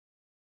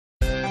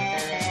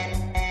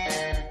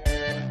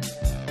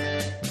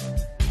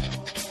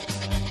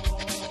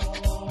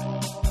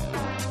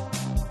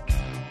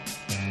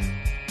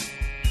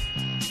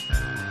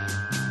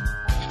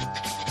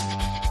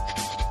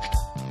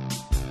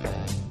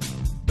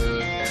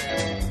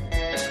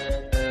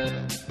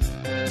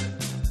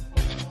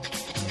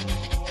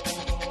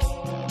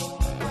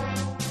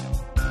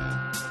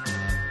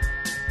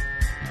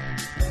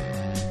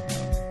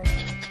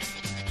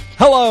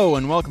Hello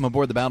and welcome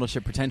aboard the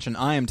Battleship Pretension.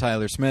 I am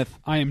Tyler Smith.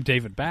 I am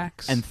David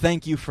Bax. And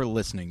thank you for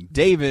listening.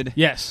 David.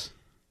 Yes.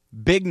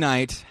 Big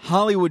night,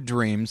 Hollywood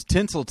Dreams,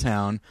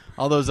 Tinseltown,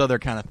 all those other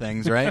kind of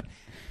things, right?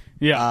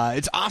 Yeah.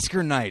 It's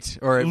Oscar night,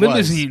 or it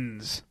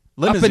Limousines.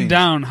 was. Up and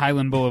down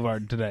Highland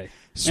Boulevard today.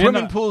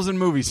 Swimming pools and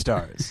movie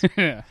stars.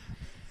 Yeah.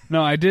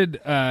 No, I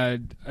did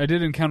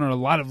encounter a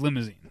lot of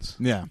limousines.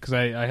 Yeah. Because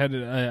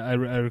I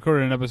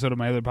recorded an episode of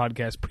my other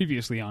podcast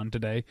previously on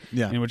today,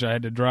 in which I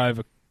had to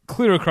drive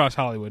clear across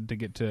Hollywood to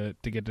get to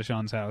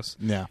Sean's house.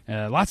 Yeah.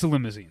 Lots of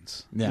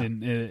limousines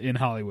in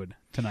Hollywood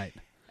tonight.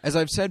 As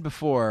I've said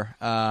before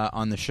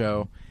on the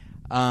show,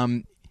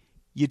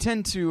 you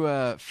tend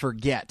to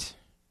forget,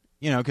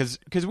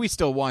 because we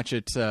still watch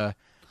it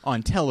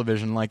on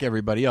television like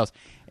everybody else.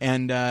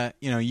 And,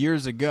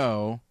 years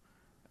ago,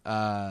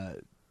 I'd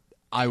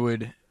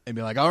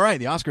be like, all right,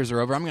 the Oscars are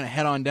over. I'm going to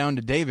head on down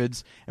to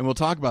David's, and we'll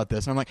talk about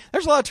this. And I'm like,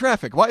 there's a lot of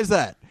traffic. Why is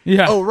that?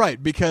 Yeah. Oh,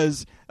 right,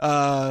 because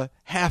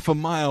half a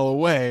mile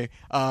away,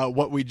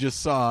 what we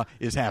just saw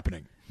is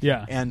happening.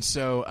 Yeah. And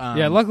so...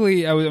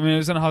 luckily, I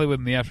was in Hollywood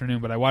in the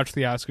afternoon, but I watched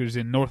the Oscars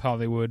in North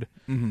Hollywood,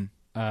 well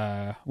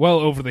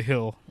over the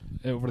hill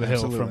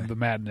from the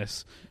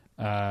madness,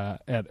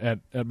 at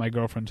my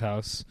girlfriend's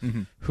house,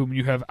 whom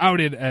you have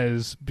outed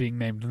as being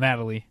named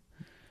Natalie.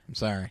 I'm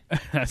sorry.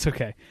 That's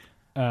okay.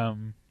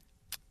 And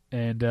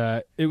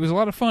it was a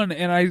lot of fun,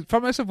 and I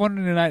found myself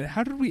wondering tonight,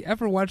 how did we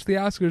ever watch the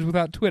Oscars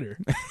without Twitter?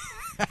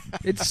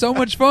 It's so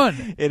much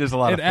fun. It is a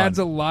lot of fun. It adds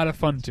a lot of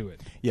fun to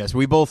it. Yes,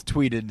 we both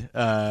tweeted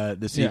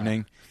this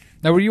evening.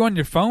 Now, were you on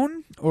your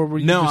phone, or were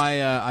you? No, just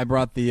I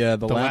brought the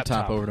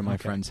laptop over to my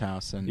Okay. friend's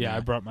house, and I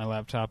brought my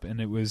laptop,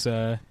 and it was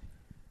a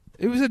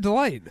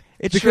delight.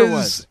 It sure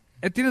was.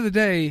 At the end of the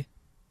day,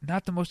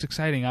 not the most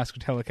exciting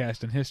Oscar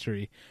telecast in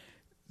history.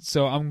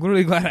 So I'm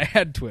really glad I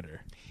had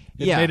Twitter.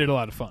 It made it a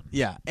lot of fun.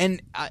 Yeah,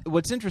 and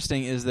what's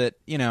interesting is that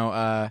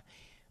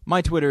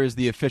my Twitter is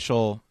the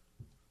official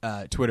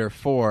Twitter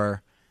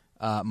for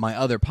my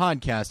other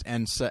podcast,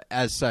 and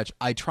as such,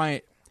 I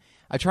try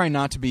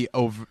not to be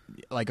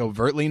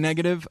overtly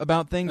negative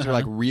about things or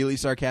like really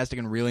sarcastic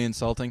and really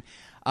insulting.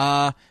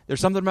 There's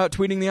something about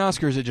tweeting the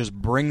Oscars; it just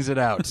brings it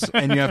out,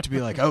 and you have to be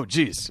like, "Oh,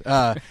 geez,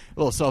 a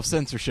little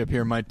self-censorship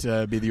here might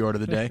be the order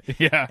of the day."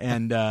 Yeah,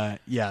 and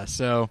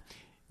so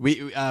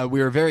we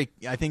were very.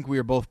 I think we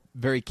were both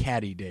very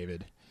catty,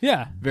 David.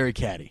 Yeah, very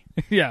catty.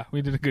 Yeah,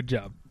 we did a good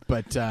job.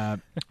 But yeah,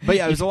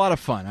 it was a lot of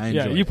fun. I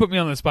enjoyed it. You put me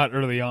on the spot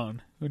early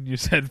on when you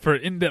said, for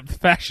in-depth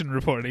fashion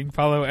reporting,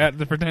 follow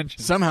 @The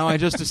Pretension. Somehow I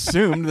just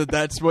assumed that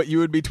that's what you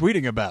would be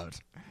tweeting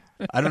about.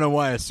 I don't know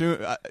why I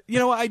assume. I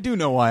do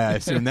know why I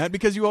assume that,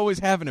 because you always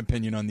have an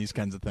opinion on these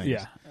kinds of things.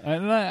 Yeah,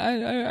 and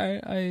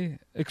I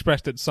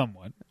expressed it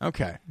somewhat.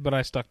 Okay. But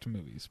I stuck to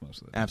movies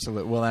most of the time.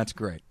 Absolutely. Well, that's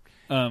great.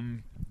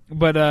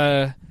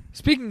 But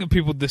speaking of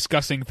people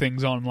discussing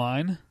things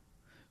online,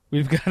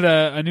 we've got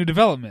a new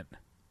development.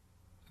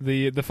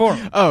 The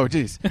forum. Oh,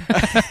 geez.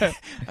 I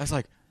was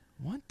like,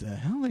 what the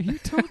hell are you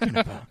talking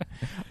about?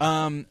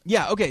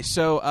 Okay,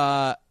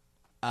 so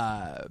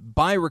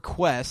by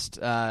request,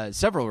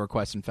 several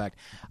requests, in fact,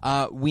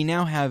 we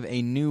now have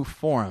a new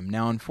forum.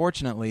 Now,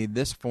 unfortunately,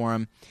 this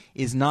forum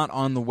is not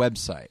on the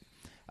website.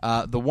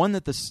 The one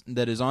that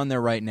is on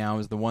there right now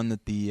is the one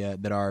that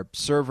that our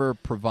server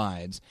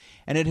provides,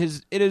 and it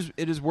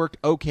has worked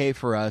okay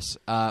for us,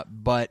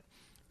 but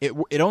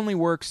it only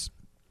works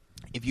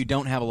if you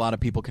don't have a lot of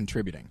people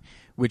contributing,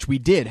 which we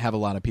did have a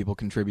lot of people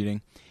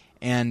contributing,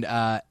 and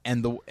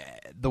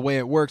the way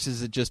it works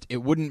is it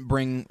wouldn't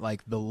bring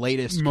like the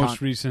latest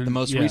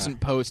recent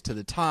post to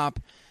the top.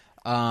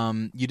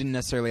 You didn't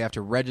necessarily have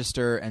to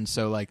register, and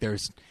so like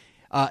there's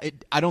I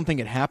don't think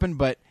it happened,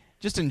 but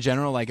just in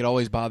general, like it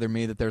always bothered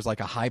me that there's like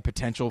a high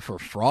potential for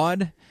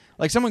fraud.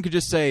 Like someone could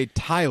just say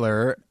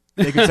Tyler,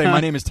 they could say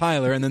my name is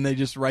Tyler, and then they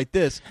just write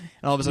this,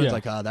 and all of a sudden it's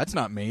like, that's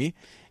not me.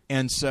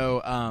 And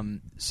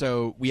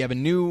so we have a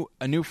new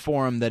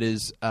forum that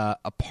is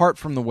apart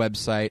from the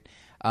website.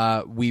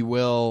 We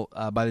will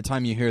by the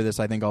time you hear this,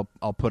 I think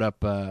I'll put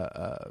up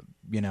a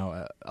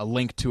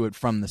link to it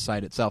from the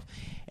site itself,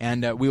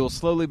 and we will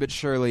slowly but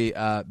surely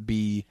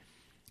be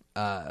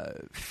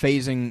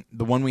phasing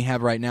the one we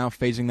have right now,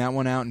 phasing that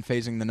one out, and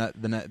phasing the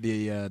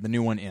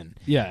new one in.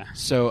 Yeah.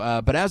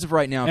 So, but as of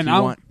right now, if you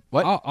want,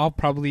 what I'll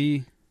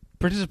probably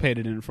participate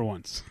in it for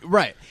once.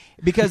 Right,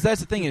 because that's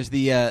the thing is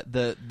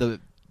the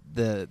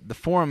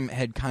forum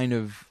had kind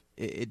of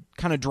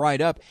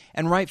dried up,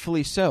 and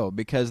rightfully so,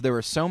 because there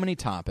were so many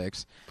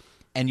topics,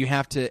 and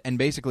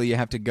basically you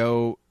have to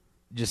go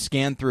just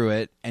scan through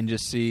it and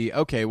just see,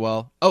 okay,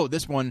 well,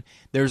 this one,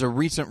 there's a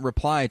recent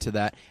reply to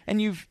that, and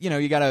you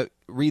got to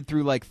read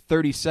through like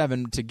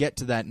 37 to get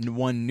to that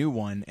one new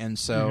one, and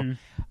so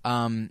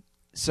I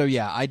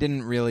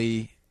didn't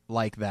really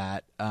like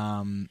that.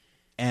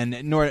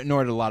 And nor did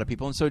a lot of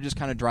people, and so it just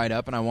kind of dried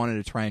up, and I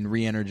wanted to try and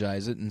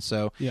re-energize it. And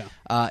so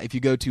if you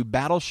go to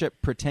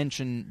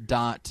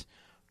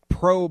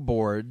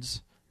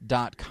battleshippretension.proboards,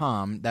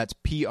 proboards.com. That's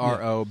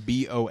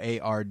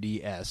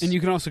PROBOARDS. And you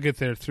can also get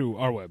there through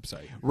our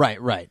website.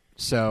 Right.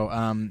 So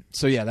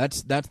yeah,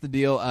 that's the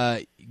deal.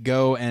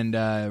 Go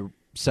and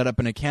set up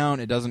an account.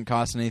 It doesn't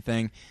cost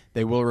anything.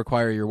 They will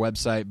require your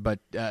website, but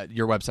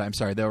your website. I'm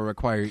sorry, they'll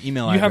require your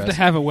email address. You have to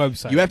have a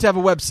website. You have to have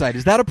a website.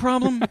 Is that a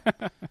problem?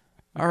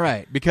 All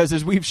right, because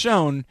as we've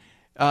shown,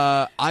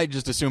 I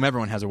just assume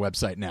everyone has a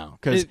website now.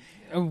 Because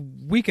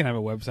we can have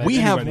a website. We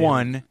have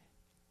one.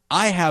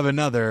 I have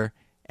another,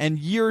 and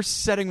you're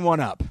setting one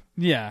up.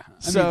 Yeah.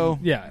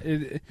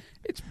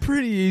 It's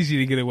pretty easy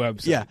to get a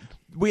website. Yeah,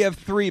 we have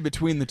 3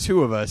 between the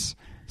 2 of us.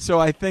 So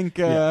I think,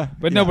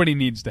 but nobody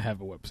needs to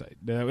have a website.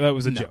 That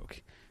was a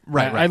joke.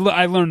 Right.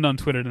 I learned on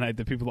Twitter tonight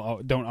that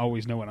people don't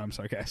always know when I'm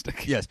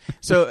sarcastic. Yes.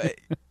 So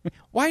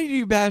why do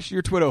you bash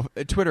your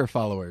Twitter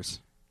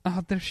followers?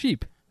 They're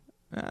sheep.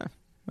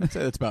 I'd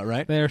say that's about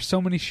right. There are so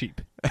many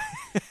sheep.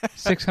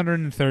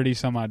 630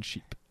 some odd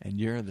sheep. And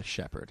you're the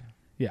shepherd.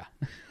 Yeah.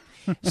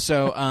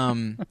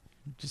 So,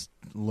 just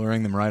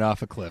luring them right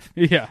off a cliff.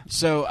 Yeah.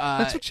 So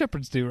that's what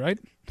shepherds do, right?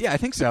 Yeah, I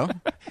think so.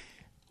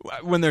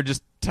 When they're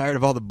just tired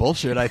of all the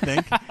bullshit, I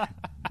think. Or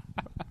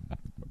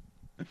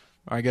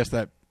I guess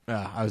that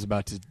I was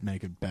about to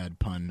make a bad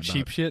pun. About,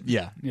 sheep shit?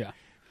 Yeah. Yeah.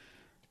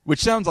 Which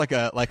sounds like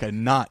a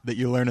knot that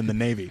you learn in the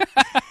Navy.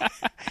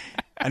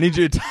 I need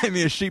you to tie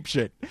me a sheep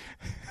shit.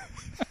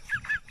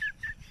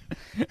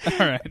 All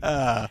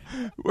right.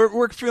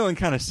 We're feeling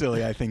kind of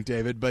silly, I think,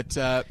 David, but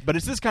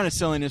it's this kind of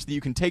silliness that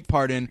you can take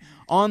part in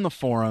on the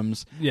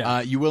forums.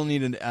 Yeah. You will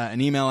need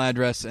an email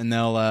address, and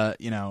they'll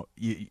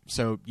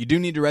so you do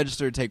need to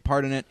register to take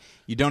part in it.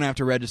 You don't have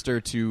to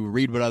register to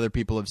read what other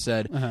people have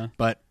said,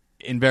 but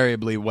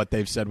invariably what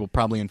they've said will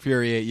probably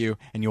infuriate you,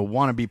 and you'll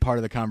want to be part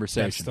of the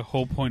conversation. That's the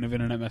whole point of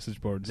internet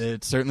message boards.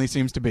 It certainly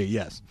seems to be,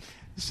 yes.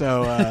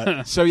 So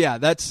yeah,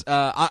 that's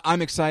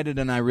I'm excited,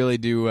 and I really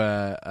do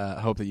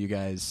hope that you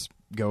guys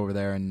go over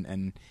there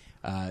and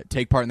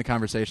take part in the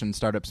conversation and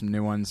start up some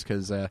new ones,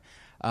 because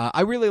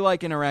I really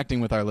like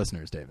interacting with our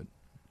listeners, David.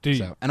 Do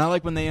you? And I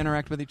like when they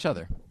interact with each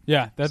other.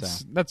 Yeah,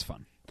 that's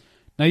fun.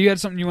 Now, you had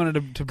something you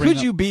wanted to bring up.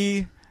 Could you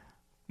be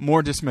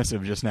more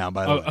dismissive just now,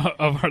 by the way?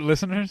 Of our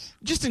listeners?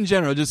 Just in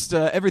general, just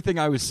everything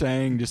I was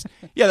saying, just,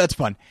 yeah, that's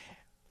fun.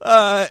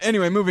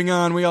 Anyway, moving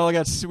on, we all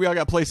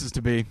got places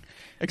to be,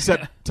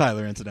 except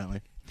Tyler,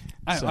 incidentally.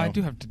 I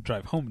do have to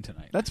drive home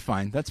tonight. That's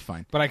fine.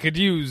 But I could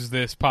use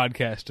this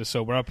podcast to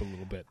sober up a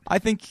little bit. I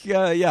think,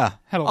 yeah.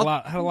 Had a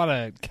lot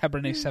of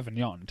Cabernet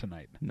Sauvignon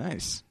tonight.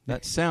 Nice.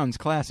 That sounds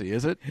classy,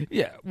 is it?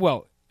 Yeah.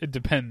 Well, it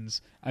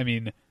depends. I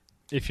mean,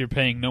 if you're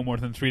paying no more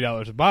than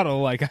 $3 a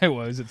bottle, like I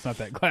was, it's not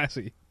that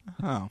classy.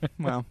 Oh,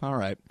 well, all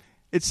right.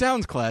 It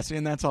sounds classy,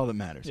 and that's all that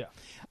matters.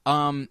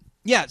 Yeah.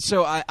 Yeah.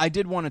 So I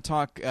did want to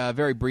talk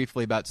very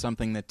briefly about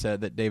something that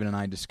David and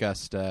I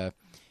discussed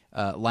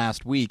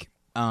last week.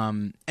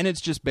 And it's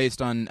just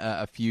based on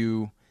a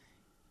few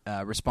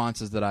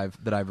responses that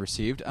I've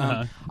received.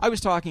 I was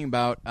talking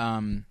about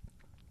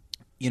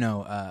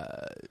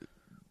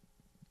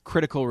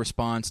critical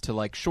response to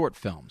like short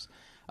films,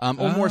 or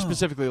more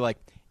specifically like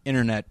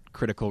internet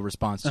critical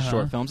response to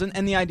short films,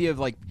 and the idea of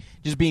like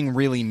just being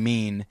really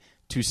mean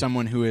to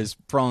someone who is,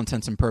 for all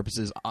intents and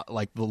purposes,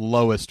 like the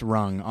lowest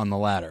rung on the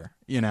ladder.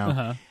 You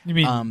know, you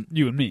mean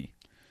you and me?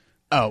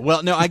 Oh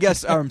well, no, I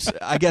guess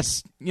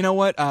you know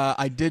what?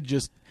 I did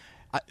just.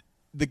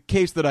 The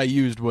case that I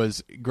used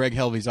was Greg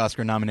Helvey's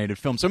Oscar-nominated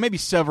film, so maybe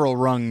several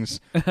rungs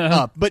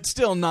up, but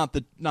still not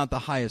the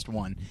highest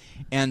one.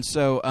 And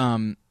so,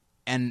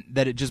 and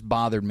that it just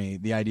bothered me,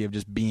 the idea of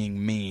just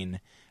being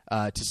mean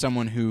to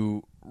someone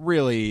who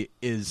really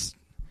is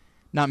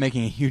not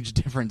making a huge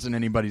difference in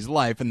anybody's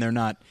life, and they're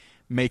not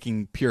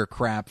making pure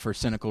crap for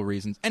cynical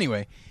reasons.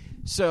 Anyway,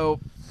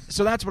 so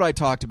that's what I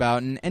talked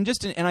about, and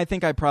I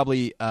think I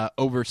probably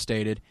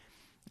overstated.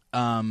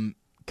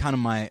 Kind of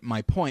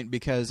my point,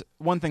 because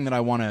one thing that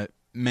I want to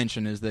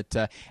mention is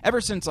that ever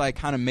since I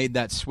kind of made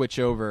that switch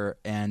over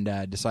and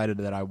decided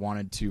that I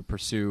wanted to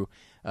pursue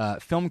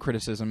film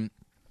criticism,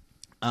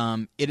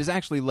 it has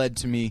actually led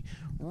to me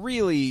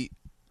really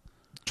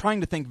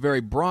trying to think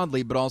very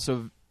broadly, but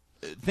also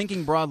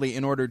thinking broadly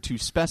in order to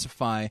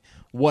specify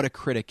what a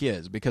critic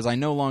is, because I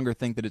no longer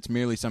think that it's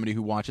merely somebody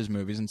who watches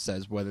movies and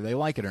says whether they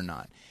like it or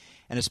not.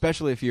 And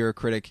especially if you're a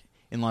critic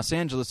in Los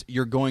Angeles,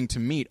 you're going to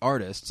meet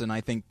artists, and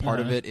I think part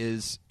of it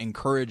is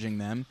encouraging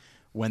them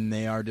when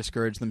they are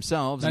discouraged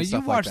themselves. Now, and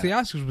stuff you watched like the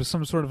that. Oscars with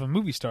some sort of a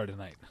movie star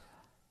tonight.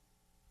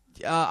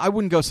 I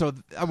wouldn't go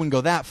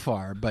that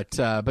far,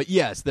 but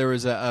yes, there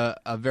was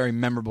a very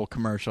memorable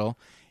commercial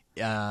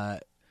during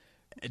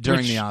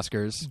the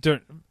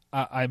Oscars.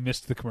 I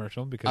missed the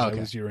commercial because I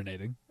was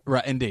urinating.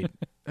 Right, indeed.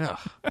 Ugh.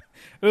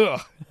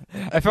 Ugh.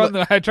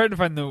 I tried to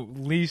find the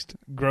least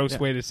gross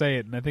way to say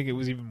it, and I think it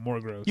was even more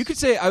gross. You could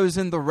say I was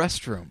in the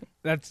restroom.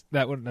 That's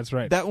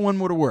right. That one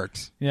would have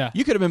worked. Yeah.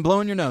 You could have been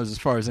blowing your nose as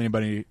far as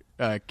anybody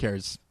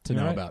cares to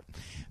know about.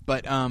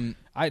 But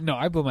I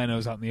blow my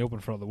nose out in the open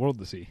for all the world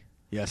to see.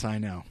 Yes, I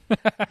know.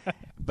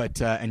 But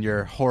and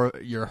your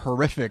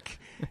horrific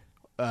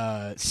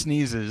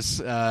sneezes.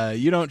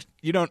 You don't.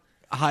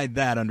 hide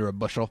that under a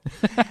bushel.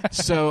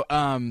 So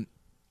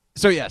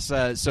yes,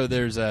 so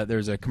there's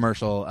a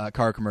commercial,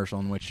 car commercial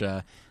in which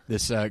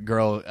this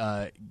girl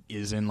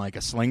is in like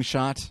a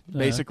slingshot,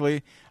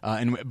 basically,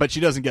 but she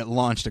doesn't get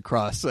launched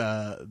across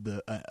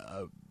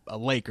a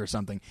lake or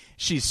something.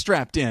 She's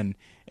strapped in,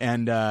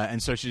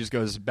 and so she just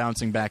goes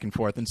bouncing back and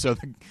forth. And so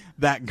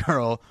that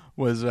girl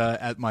was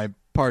at my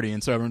party,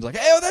 and so everyone's like,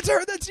 "Hey, oh, that's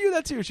her, that's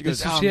you." She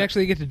goes, "Did she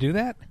actually get to do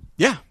that?"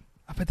 Yeah,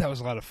 I bet that was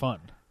a lot of fun.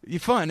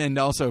 Fun and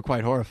also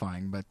quite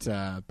horrifying, but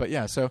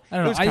yeah. So I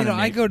don't know.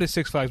 I go to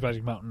Six Flags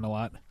Magic Mountain a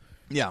lot.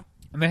 Yeah,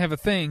 and they have a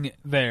thing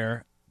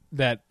there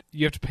that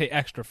you have to pay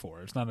extra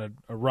for. It's not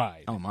a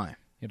ride. Oh my! You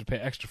have to pay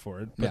extra for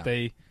it, but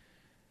they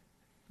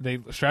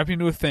strap you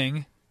into a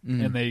thing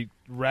and they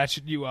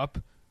ratchet you up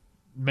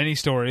many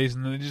stories,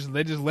 and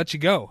they just let you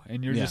go,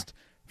 and you're just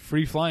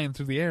free flying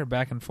through the air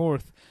back and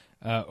forth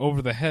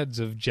over the heads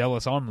of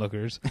jealous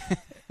onlookers.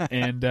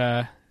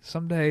 And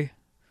someday,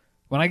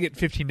 when I get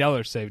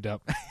 $15 saved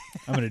up,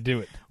 I'm going to do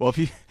it. Well,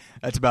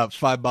 that's about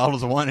 5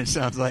 bottles of wine. It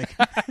sounds like.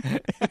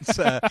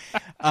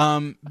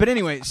 But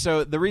anyway,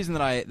 so the reason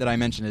that I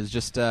mentioned is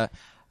just so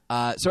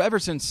ever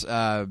since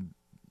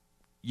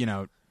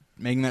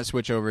making that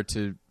switch over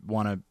to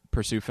want to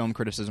pursue film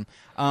criticism,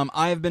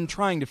 I have been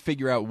trying to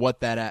figure out what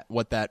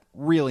that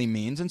really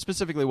means, and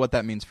specifically what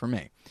that means for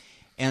me.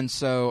 And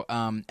so,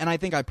 and I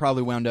think I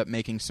probably wound up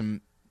making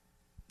some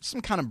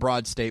kind of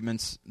broad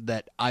statements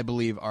that I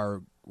believe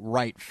are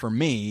right for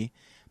me,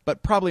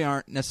 but probably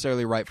aren't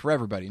necessarily right for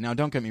everybody. Now,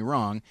 don't get me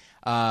wrong.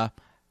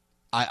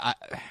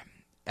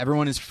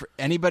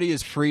 Anybody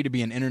is free to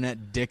be an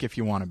internet dick if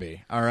you want to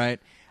be. All right.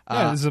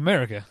 Yeah, this is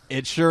America.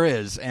 It sure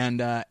is,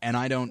 and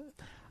I don't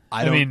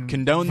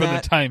condone for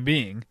that the time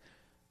being.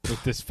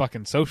 With this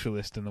fucking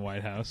socialist in the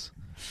White House.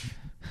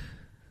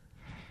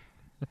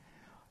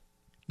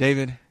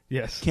 David.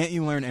 Yes. Can't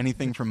you learn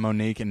anything from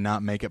Monique and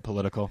not make it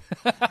political?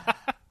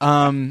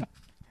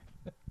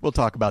 We'll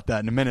talk about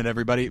that in a minute,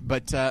 everybody.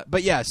 But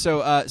yeah,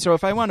 so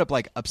if I wound up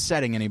like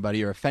upsetting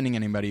anybody or offending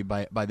anybody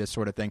by this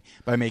sort of thing,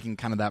 by making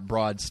kind of that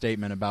broad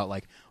statement about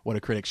like what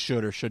a critic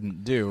should or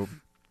shouldn't do,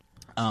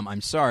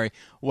 I'm sorry.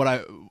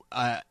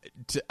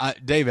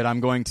 David, I'm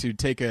going to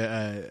take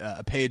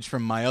a page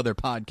from my other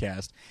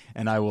podcast,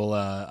 and I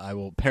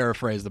will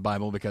paraphrase the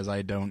Bible because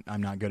I'm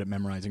not good at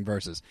memorizing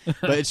verses.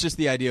 But it's just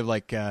the idea of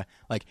like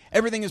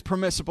everything is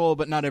permissible,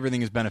 but not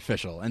everything is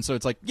beneficial. And so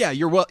it's like, yeah,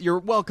 you're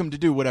welcome to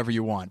do whatever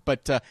you want,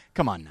 but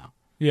come on now.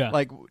 Yeah,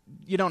 like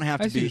you don't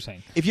have to be.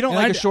 If you don't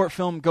like a short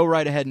film, go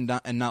right ahead and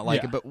not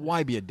like it. But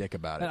why be a dick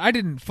about it? I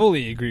didn't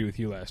fully agree with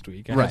you last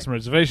week. I had some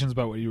reservations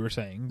about what you were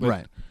saying. But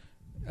right.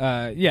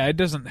 Yeah, it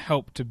doesn't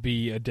help to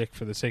be a dick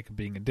for the sake of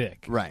being a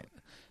dick. Right.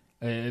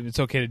 It's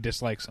okay to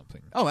dislike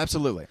something. Oh,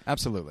 absolutely.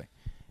 Absolutely.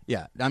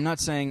 Yeah, I'm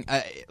not saying...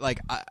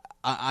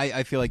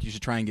 I feel like you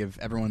should try and give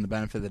everyone the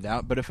benefit of the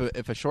doubt, but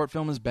if a short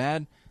film is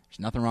bad, there's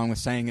nothing wrong with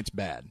saying it's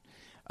bad.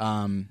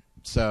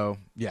 So,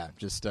 yeah,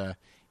 just you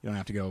don't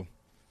have to go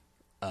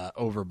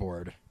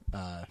overboard,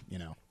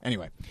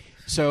 Anyway,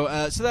 so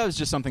that was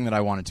just something that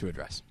I wanted to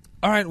address.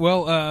 All right,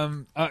 well,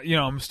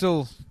 I'm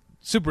still...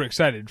 super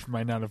excited for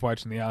my night of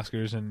watching the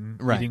Oscars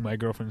and eating my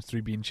girlfriend's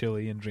 3-bean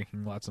chili and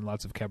drinking lots and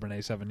lots of Cabernet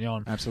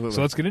Sauvignon. Absolutely.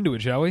 So let's get into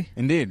it, shall we?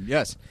 Indeed,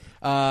 yes.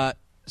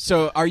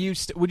 So are you?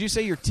 Would you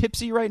say you're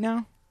tipsy right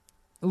now?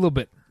 A little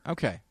bit.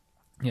 Okay.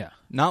 Yeah.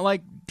 Not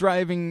like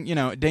driving,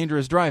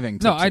 dangerous driving.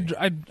 Tipsy. No,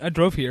 I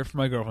drove here from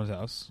my girlfriend's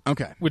house.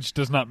 Okay. Which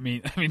does not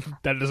mean,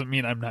 that doesn't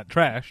mean I'm not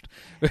trashed.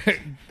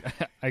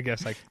 I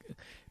guess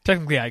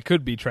technically I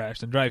could be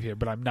trashed and drive here,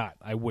 but I'm not.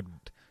 I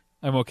wouldn't.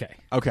 I'm okay.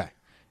 Okay.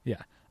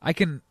 Yeah. I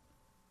can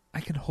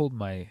hold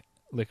my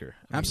liquor.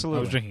 Absolutely. I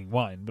was drinking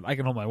wine, but I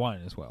can hold my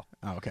wine as well.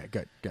 Oh, okay.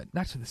 Good.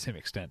 Not to the same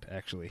extent,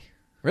 actually.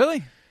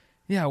 Really?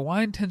 Yeah,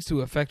 wine tends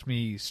to affect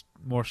me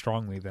more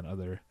strongly than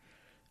other.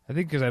 I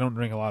think because I don't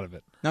drink a lot of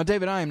it. Now,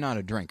 David, I am not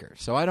a drinker,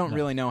 so I don't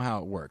really know how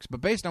it works.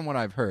 But based on what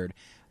I've heard,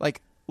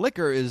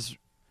 liquor is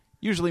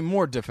usually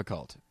more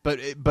difficult. But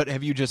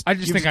have you just... I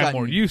just think I'm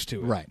more used to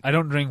it. Right. I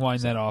don't drink wine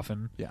that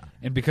often. Yeah.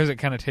 And because it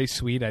kind of tastes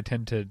sweet, I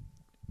tend to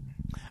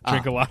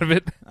drink a lot of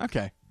it.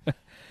 Okay.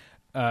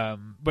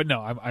 But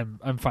no,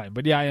 I'm fine.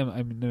 But yeah,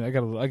 I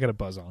got a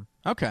buzz on.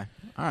 Okay.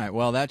 All right.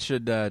 Well, that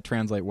should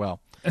translate well.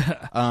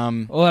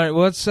 All right.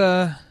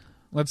 Well,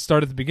 let's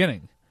start at the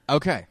beginning.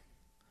 Okay.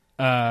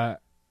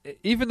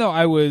 Even though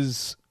I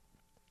was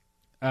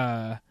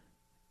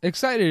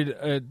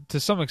excited to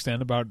some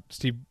extent about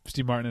Steve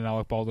Martin and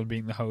Alec Baldwin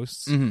being the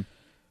hosts,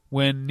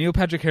 when Neil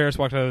Patrick Harris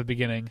walked out at the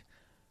beginning,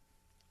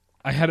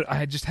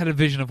 I just had a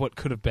vision of what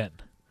could have been.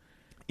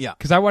 Yeah,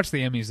 because I watched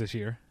the Emmys this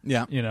year.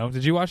 Yeah,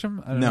 did you watch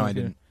them? No, I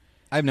didn't.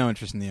 I have no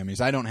interest in the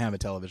Emmys. I don't have a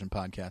television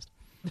podcast.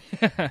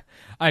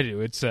 I do.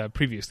 It's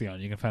Previously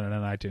On. You can find it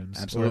on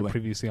iTunes. Absolutely. Or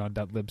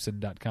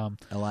previouslyon.libsyn.com.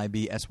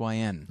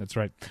 LIBSYN. That's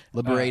right.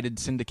 Liberated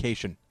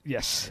Syndication.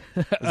 Yes.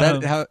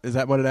 Is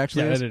that what it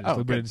actually is? Yeah, it is.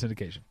 Liberated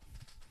Syndication.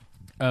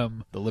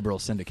 The Liberal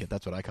Syndicate.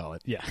 That's what I call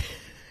it. Yeah.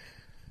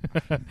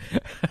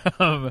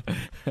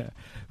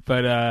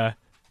 But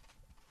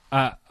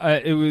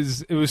it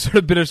was sort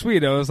of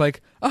bittersweet. I was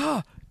like,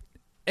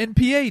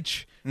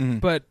 NPH,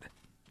 but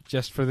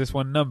just for this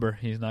one number,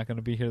 he's not going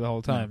to be here the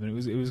whole time.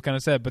 And it was kind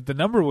of sad, but the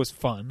number was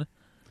fun.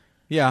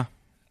 Yeah.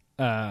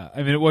 I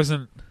mean, it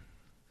wasn't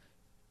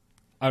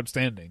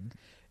outstanding.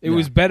 It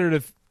was better,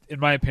 in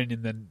my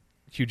opinion, than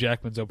Hugh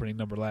Jackman's opening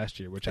number last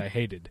year, which I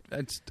hated.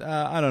 It's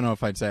I don't know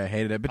if I'd say I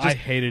hated it, but just, I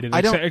hated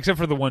it, except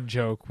for the one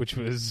joke, which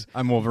was...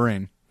 I'm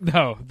Wolverine.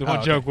 No, the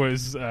one joke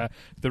was the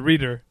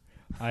Reader.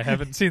 I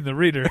haven't seen the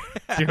Reader.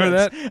 Do you know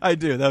that? I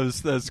do. That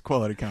was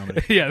quality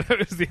comedy. Yeah, that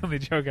was the only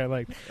joke I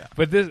liked. Yeah.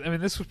 But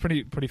this was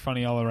pretty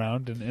funny all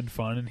around and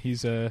fun, and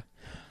he's a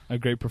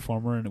great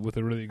performer and with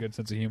a really good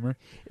sense of humor.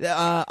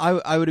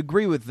 I would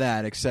agree with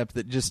that, except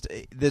that just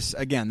this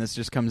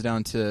just comes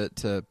down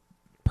to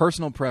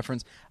personal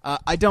preference.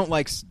 I don't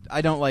like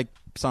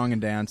song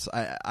and dance.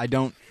 I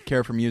don't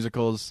care for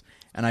musicals,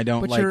 and I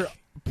don't but you're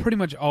pretty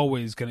much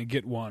always going to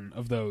get one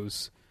of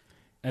those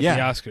at the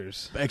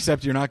Oscars.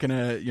 Except you're not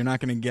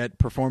gonna get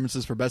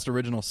performances for Best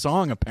Original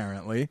Song.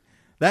 Apparently,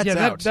 that's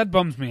out. That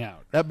bums me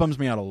out. That bums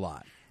me out a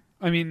lot.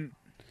 I mean,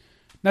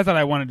 not that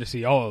I wanted to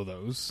see all of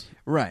those,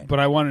 right? But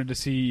I wanted to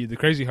see the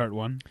Crazy Heart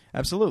one.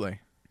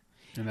 Absolutely,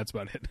 and that's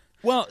about it.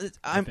 Well,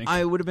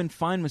 I would have been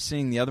fine with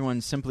seeing the other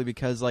ones simply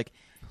because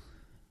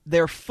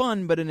they're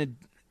fun, but in a.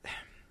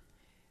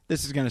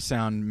 This is going to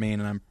sound mean,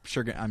 and I'm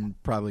sure I'm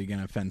probably going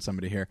to offend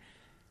somebody here.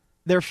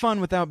 They're fun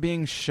without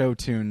being show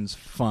tunes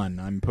fun.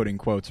 I'm putting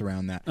quotes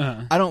around that.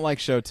 Uh-huh. I don't like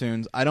show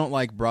tunes. I don't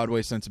like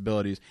Broadway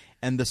sensibilities.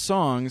 And the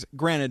songs,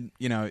 granted,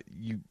 you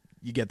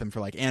get them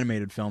for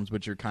animated films,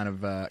 which are kind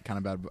of a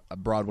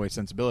Broadway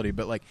sensibility.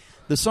 But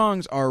the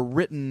songs are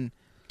written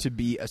to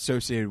be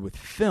associated with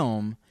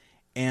film,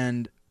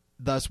 and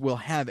thus will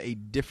have a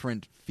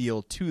different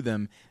feel to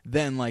them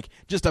than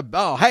just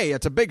hey,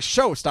 it's a big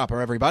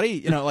showstopper,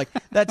 everybody.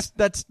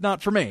 That's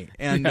not for me.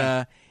 And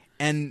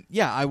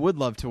I would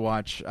love to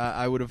watch.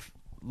 I would have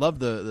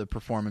loved the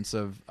performance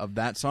of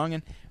that song,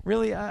 and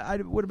really, I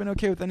would have been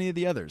okay with any of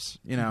the others.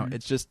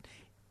 It's just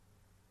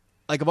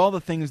of all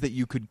the things that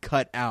you could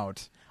cut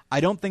out, I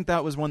don't think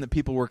that was one that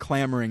people were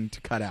clamoring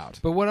to cut out.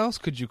 But what else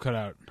could you cut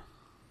out?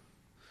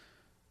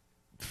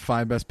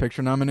 5 Best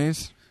Picture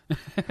nominees.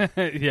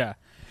 Yeah,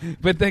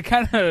 but they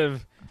kind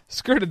of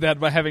skirted that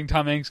by having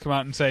Tom Hanks come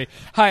out and say,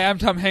 "Hi, I'm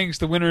Tom Hanks.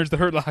 The winner is The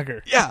Hurt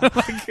Locker." Yeah,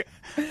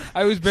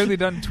 I was barely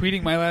done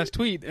tweeting my last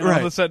tweet, and all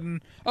of a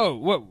sudden,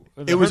 what?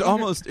 It was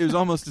almost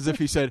as if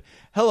he said,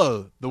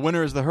 "Hello, the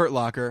winner is The Hurt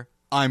Locker.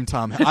 I'm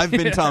Tom. I've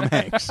been Tom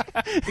Hanks."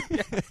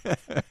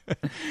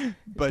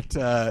 But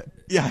I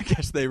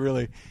guess they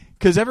really,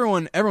 because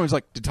everyone's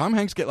like, did Tom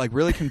Hanks get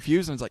really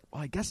confused? And it's like,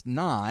 well, I guess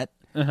not,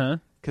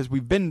 because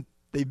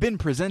they've been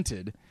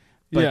presented,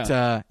 but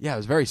it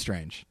was very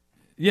strange.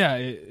 Yeah,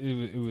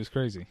 it was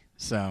crazy.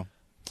 So,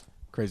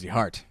 Crazy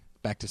Heart.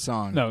 Back to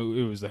song. No,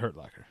 it was The Hurt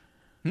Locker.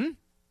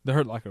 The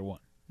Hurt Locker won.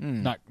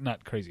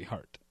 Not Crazy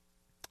Heart.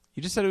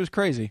 You just said it was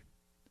crazy.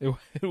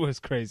 It was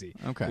crazy.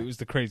 Okay. It was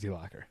the Crazy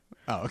Locker.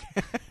 Oh,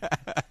 okay.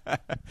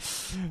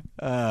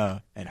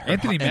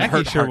 Anthony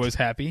Mackie sure was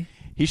happy.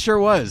 He sure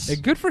was.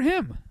 And good for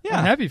him. Yeah.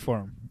 I'm happy for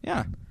him.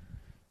 Yeah.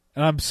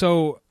 And I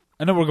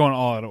know we're going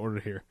all out of order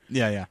here.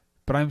 Yeah.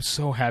 But I'm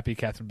so happy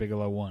Catherine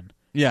Bigelow won.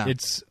 Yeah.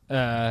 It's,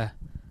 there's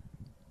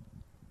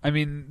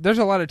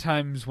a lot of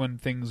times when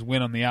things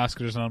win on the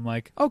Oscars and I'm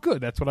like, oh,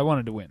 good, that's what I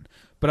wanted to win.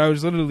 But I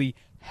was literally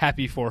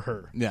happy for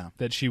her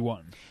that she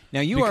won. Now,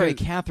 you are a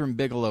Catherine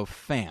Bigelow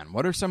fan.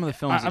 What are some of the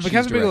films that she's I'm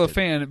a Catherine Bigelow directed?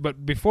 fan,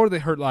 but before The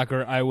Hurt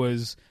Locker, I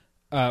was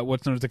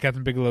what's known as the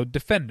Catherine Bigelow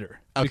defender.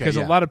 Okay, because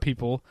a lot of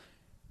people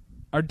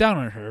are down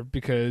on her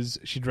because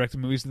she directed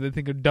movies that they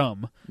think are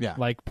dumb,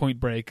 like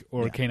Point Break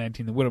or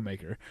K-19 The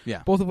Widowmaker,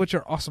 both of which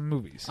are awesome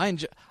movies.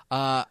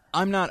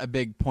 I'm not a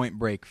big Point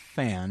Break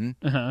fan,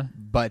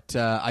 but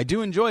I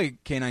do enjoy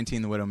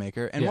K-19 The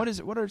Widowmaker. And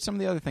what are some of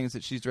the other things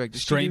that she's directed?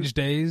 Strange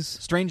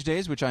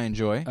Days, which I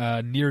enjoy.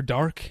 Near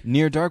Dark,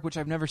 which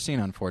I've never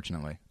seen,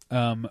 unfortunately.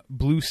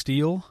 Blue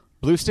Steel,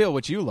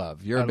 which you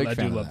love. You're a big fan of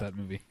that. I do love that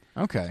movie.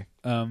 Okay.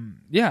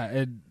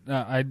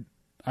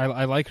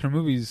 I like her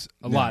movies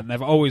a lot, and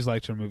I've always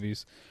liked her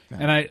movies. Yeah.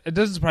 And it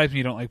doesn't surprise me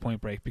you don't like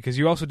Point Break, because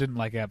you also didn't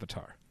like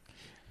Avatar.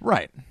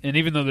 Right. And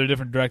even though they're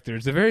different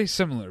directors, they're very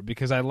similar,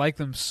 because I like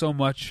them so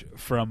much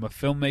from a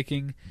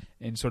filmmaking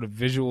and sort of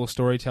visual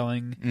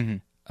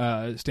storytelling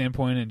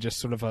standpoint, and just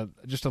sort of a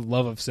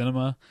love of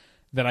cinema,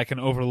 that I can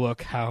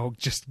overlook how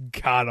just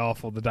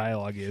god-awful the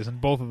dialogue is in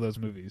both of those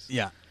movies.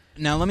 Yeah.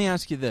 Now, let me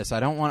ask you this.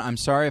 I'm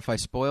sorry if I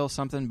spoil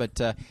something,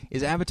 but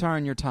is Avatar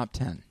in your top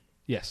 10?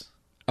 Yes.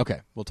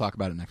 Okay, we'll talk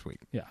about it next week.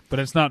 Yeah, but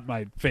it's not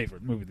my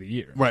favorite movie of the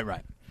year. Right.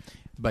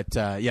 But,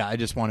 I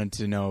just wanted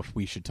to know if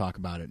we should talk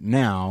about it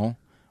now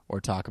or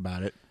talk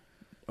about it,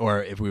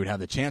 or if we would have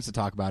the chance to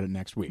talk about it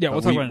next week. Yeah,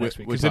 we'll talk about it next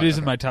week, because it is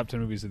in my top 10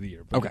 movies of the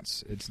year, but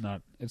it's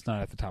not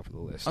at the top of the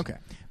list. Okay,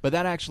 but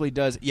that actually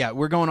does,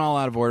 we're going all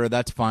out of order.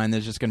 That's fine.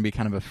 There's just going to be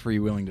kind of a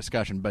freewheeling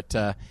discussion.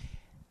 But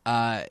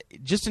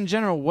just in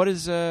general,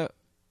 what's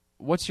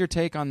your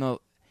take on the...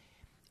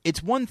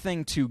 It's one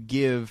thing to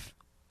give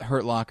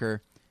Hurt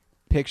Locker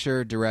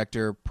picture,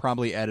 director,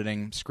 probably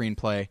editing,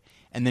 screenplay,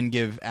 and then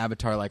give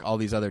Avatar all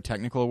these other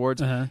technical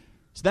awards.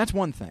 So that's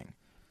one thing.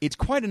 It's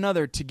quite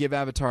another to give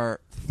Avatar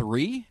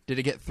 3. Did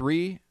it get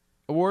 3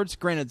 awards?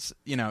 Granted,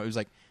 it was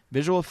like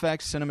visual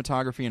effects,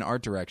 cinematography, and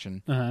art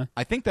direction. Uh-huh.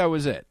 I think that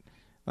was it.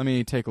 Let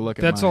me take a look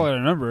at That's all I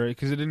remember,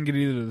 because it didn't get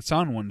either of the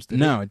sound ones, did it?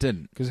 No, it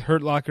didn't. Because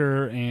Hurt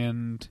Locker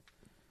and...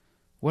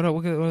 What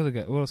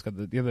else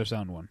got the other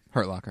sound one?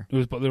 Hurt Locker. They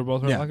were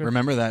both Hurt Locker?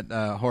 Remember that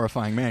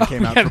horrifying man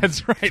came out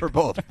that's right. for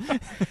both.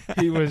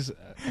 He was...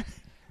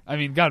 I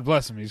mean, God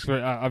bless him. He's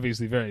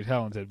obviously very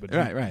talented, but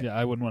right. Yeah,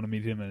 I wouldn't want to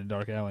meet him in a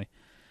dark alley.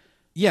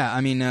 Yeah,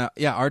 I mean,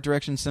 art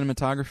direction,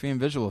 cinematography, and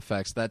visual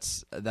effects.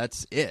 That's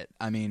it.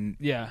 I mean,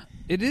 yeah,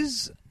 it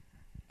is.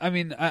 I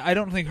mean, I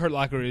don't think Hurt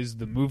Locker is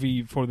the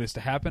movie for this to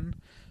happen,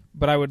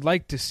 but I would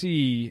like to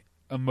see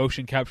a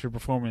motion capture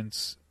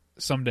performance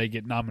someday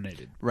get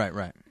nominated.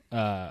 Right.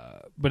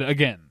 But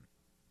again,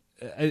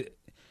 no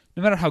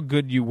matter how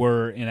good you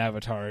were in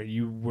Avatar,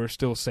 you were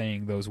still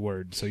saying those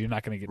words, so you're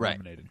not going to get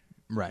nominated.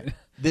 Right.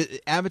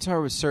 The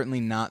Avatar was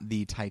certainly not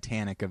the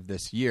Titanic of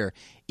this year.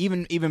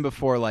 Even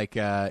before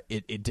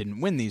it didn't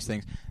win these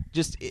things.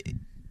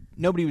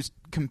 Nobody was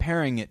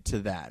comparing it to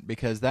that,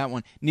 because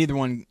neither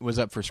one was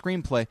up for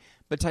screenplay,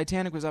 but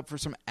Titanic was up for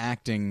some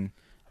acting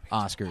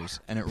Oscars,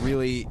 and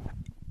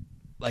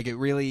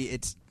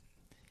it's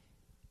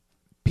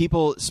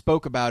people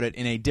spoke about it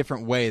in a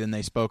different way than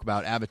they spoke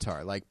about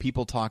Avatar. Like,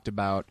 people talked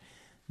about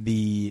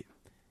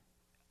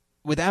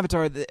with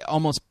Avatar,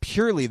 almost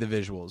purely the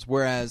visuals,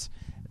 whereas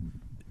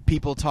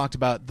people talked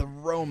about the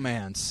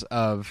romance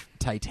of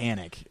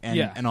Titanic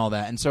and all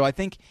that. And so I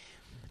think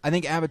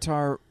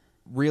Avatar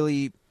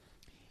really,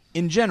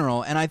 in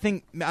general, and I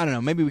don't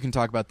know, maybe we can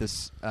talk about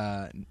this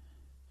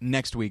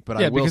next week, but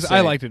I will because say,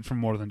 I liked it for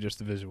more than just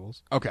the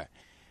visuals. Okay.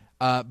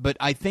 But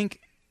I think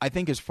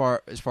as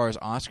far as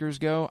Oscars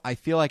go, I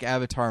feel like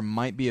Avatar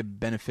might be a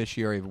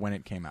beneficiary of when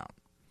it came out.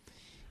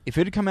 If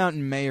it had come out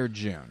in May or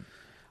June,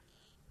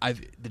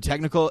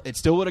 it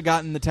still would have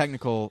gotten the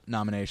technical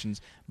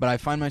nominations, but I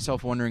find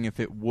myself wondering if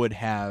it would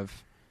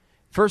have.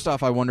 First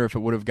off, I wonder if it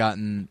would have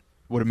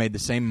made the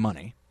same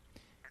money,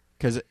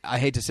 because I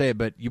hate to say it,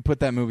 but you put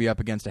that movie up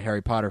against a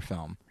Harry Potter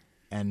film,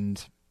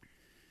 and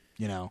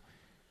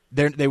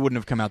they wouldn't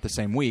have come out the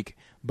same week.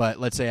 But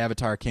let's say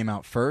Avatar came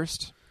out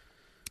first,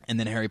 and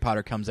then Harry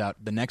Potter comes out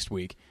the next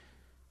week,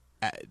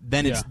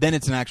 then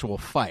it's an actual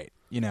fight.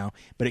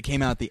 But it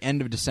came out at the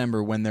end of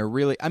December when there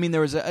was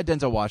a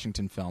Denzel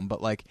Washington film,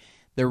 but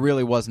there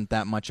really wasn't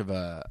that much of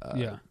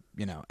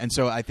and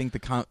so I think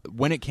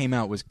when it came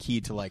out was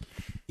key to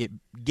it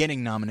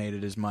getting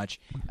nominated as much,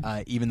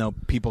 even though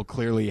people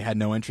clearly had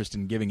no interest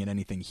in giving it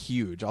anything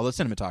huge, although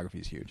cinematography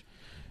is huge.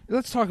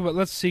 Let's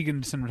seek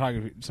into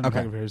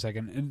cinematography for a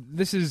second. And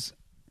this is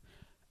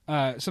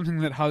something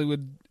that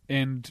Hollywood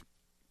and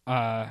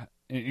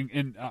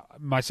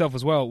myself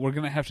as well, we're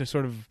going to have to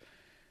sort of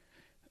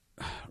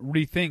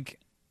rethink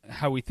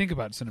how we think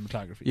about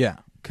cinematography. Yeah,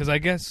 because I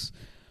guess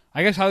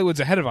Hollywood's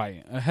ahead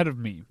of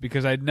me,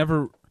 because I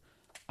never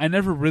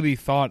really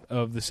thought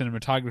of the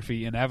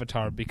cinematography in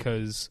Avatar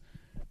because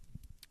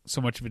so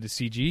much of it is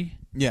CG.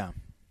 Yeah.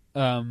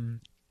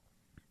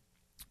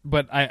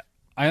 But I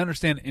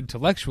understand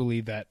intellectually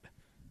that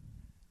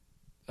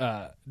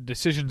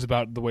decisions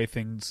about the way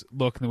things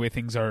look and the way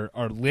things are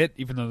lit,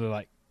 even though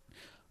they're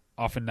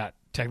often not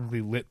technically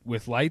lit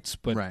with lights,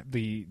 but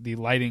the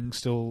lighting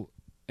still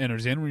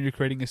enters in when you're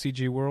creating a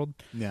CG world.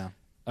 Yeah.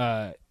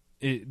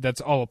 That's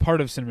all a part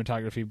of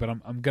cinematography, but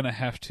I'm gonna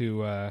have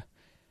to.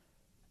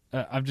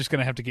 I'm just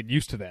gonna have to get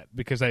used to that,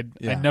 because I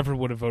never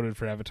would have voted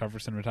for Avatar for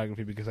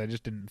cinematography, because I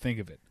just didn't think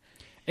of it,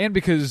 and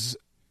because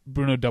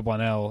Bruno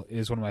Delbonnel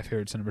is one of my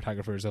favorite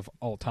cinematographers of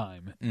all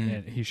time,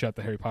 and he shot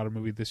the Harry Potter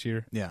movie this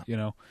year. Yeah,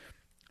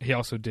 he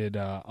also did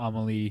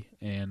Amelie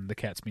and The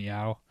Cat's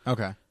Meow.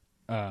 Okay.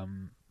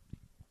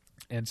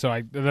 And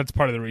so that's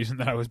part of the reason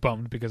that I was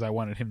bummed, because I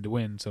wanted him to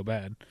win so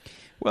bad.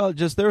 Well,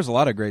 there was a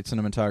lot of great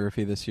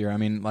cinematography this year. I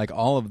mean,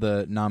 all of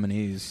the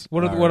nominees.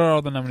 What are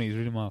all the nominees?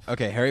 Read them off.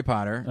 Okay, Harry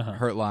Potter,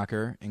 Hurt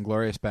Locker,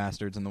 Inglourious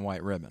Bastards, and The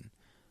White Ribbon.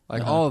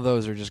 All of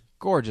those are just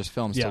gorgeous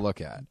films to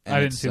look at. And I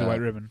didn't see The White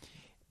Ribbon.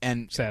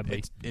 And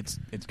sadly, it's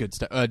good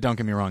stuff. Don't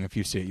get me wrong; if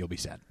you see it, you'll be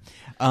sad.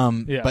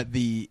 But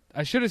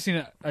I should have seen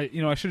it. I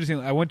should have seen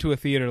it. I went to a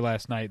theater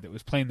last night that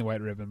was playing The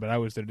White Ribbon, but I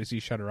was there to see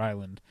Shutter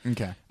Island.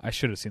 Okay, I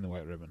should have seen The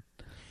White Ribbon.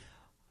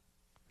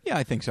 Yeah,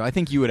 I think so. I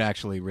think you would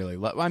actually really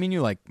love. I mean,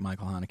 you like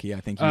Michael Haneke. I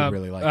think you would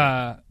really like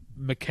it.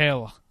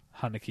 Mikhail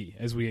Haneke,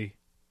 as we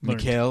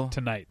learned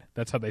tonight.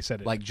 That's how they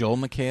said it. Like Joel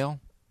McHale?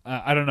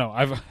 I don't know.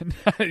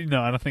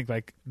 No, I don't think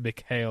like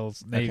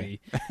Mikhail's Navy.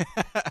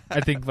 Okay.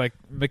 I think like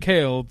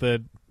Mikhail,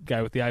 the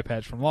guy with the eye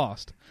patch from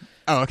Lost.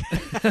 Oh, okay.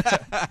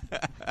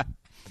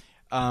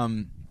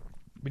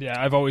 But yeah,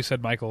 I've always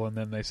said Michael, and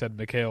then they said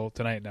Mikhail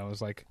tonight, and I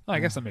was like, I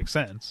guess that makes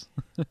sense.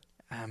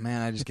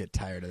 Man, I just get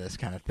tired of this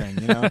kind of thing.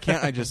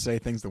 Can't I just say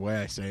things the way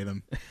I say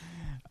them?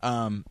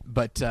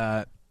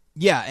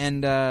 Yeah,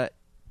 and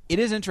it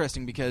is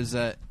interesting because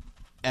at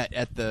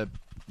the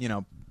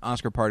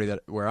Oscar party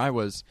where I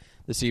was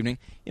this evening,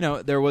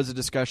 there was a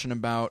discussion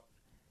about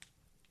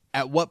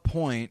at what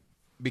point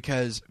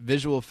because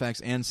visual effects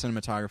and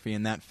cinematography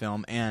in that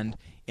film and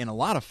in a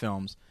lot of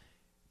films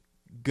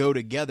go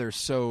together.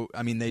 So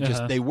I mean,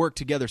 they work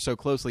together so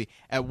closely.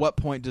 At what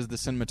point does the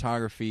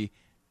cinematography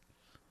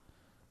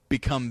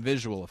become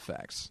visual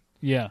effects?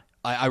 Yeah,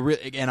 I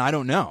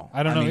don't know.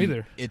 I don't know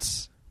either.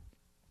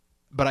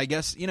 But I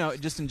guess,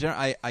 just in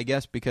general, I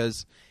guess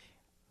because,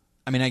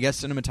 I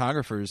guess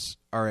cinematographers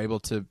are able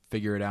to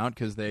figure it out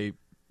because they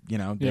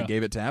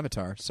gave it to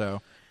Avatar.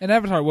 So, and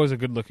Avatar was a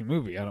good-looking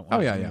movie. I don't.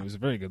 It was a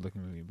very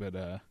good-looking movie,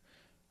 but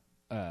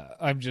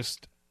I'm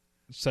just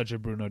such a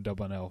Bruno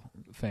Delbonnel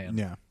fan.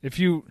 Yeah. If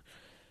you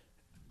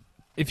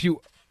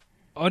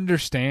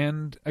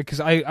understand, because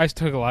I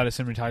took a lot of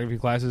cinematography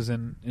classes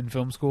in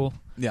film school.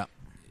 Yeah.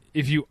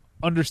 If you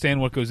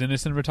understand what goes into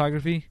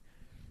cinematography,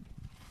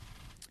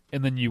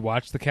 and then you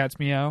watch The Cat's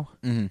Meow,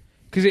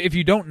 because if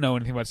you don't know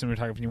anything about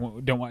cinematography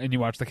and you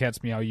watch The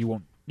Cat's Meow, you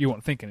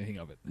won't think anything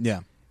of it.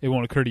 Yeah. It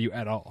won't occur to you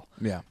at all.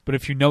 Yeah. But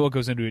if you know what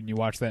goes into it and you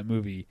watch that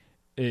movie,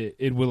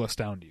 it will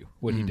astound you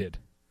what he did.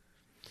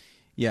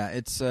 Yeah,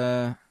 it's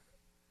when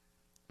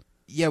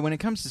it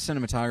comes to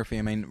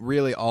cinematography,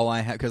 really all I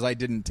have, because I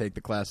didn't take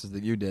the classes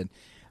that you did,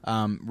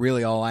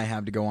 really all I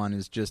have to go on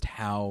is just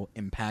how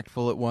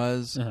impactful it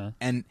was.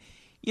 And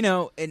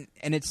and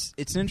it's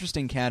an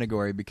interesting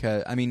category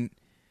because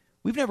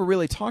we've never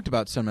really talked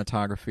about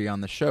cinematography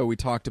on the show. We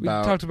talked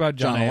about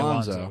John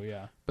Alonzo,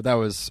 yeah. But that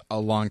was a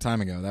long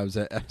time ago. That was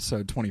at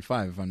episode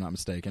 25, if I'm not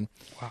mistaken.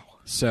 Wow.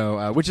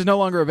 So, which is no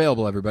longer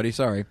available, everybody.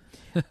 Sorry.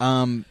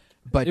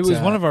 But it was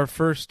one of our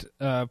first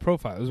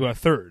profiles. It was our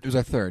third. It was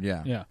our third,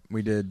 yeah. Yeah.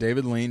 We did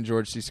David Lean,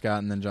 George C. Scott,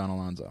 and then John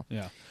Alonzo.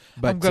 Yeah.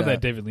 But, I'm glad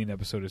that David Lean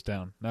episode is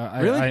down.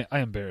 Really? I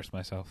embarrassed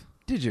myself.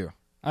 Did you?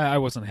 I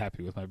wasn't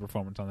happy with my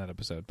performance on that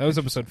episode. That was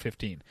episode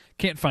 15.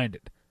 Can't find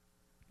it.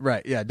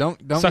 Right, yeah. Don't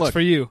Sucks look.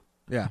 for you.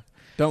 Yeah.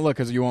 Don't look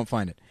because you won't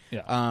find it.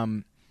 Yeah.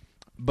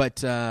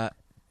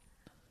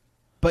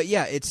 But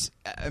yeah, it's,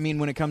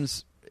 when it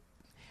comes,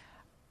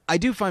 I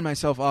do find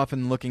myself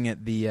often looking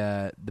at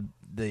the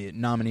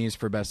nominees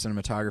for best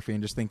cinematography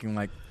and just thinking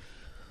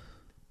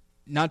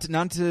not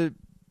to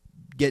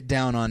get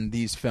down on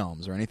these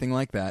films or anything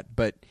like that,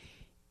 but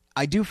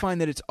I do find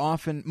that it's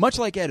often much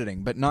like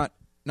editing, but not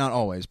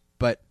always,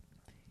 but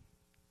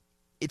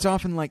it's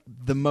often like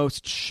the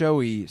most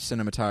showy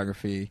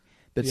cinematography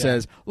that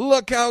says,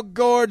 "Look how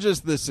gorgeous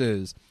this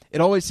is."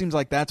 It always seems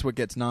like that's what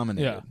gets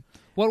nominated. Yeah.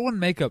 What won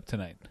makeup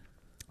tonight?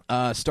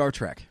 Star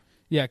Trek.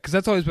 Yeah, because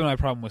that's always been my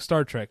problem with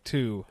Star Trek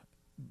 2.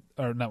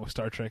 Or not with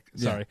Star Trek,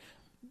 sorry.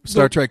 Yeah.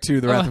 Star Trek 2,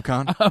 The Wrath of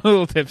Khan? I'm a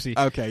little tipsy.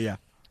 Okay, yeah.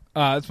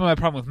 That's my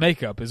problem with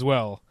makeup as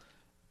well,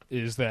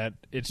 is that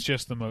it's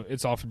just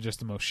it's often just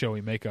the most showy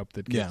makeup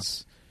that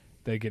gets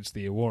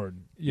the award.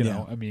 You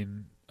know,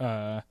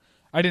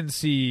 I didn't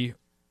see...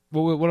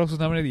 What else was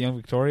nominated? Young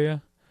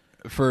Victoria?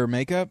 For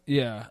makeup?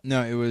 Yeah.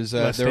 No, it was...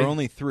 there were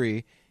only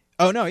 3...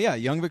 Oh no, yeah,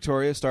 Young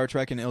Victoria, Star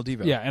Trek, and Il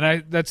Divo. Yeah, and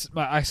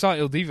I saw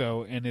Il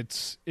Divo, and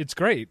it's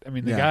great.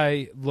 The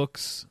guy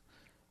looks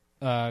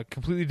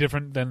completely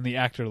different than the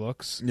actor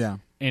looks. Yeah,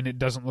 and it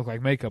doesn't look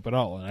like makeup at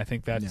all. And I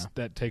think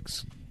that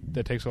takes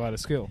a lot of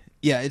skill.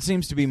 Yeah, it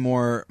seems to be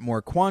more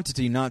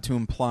quantity, not to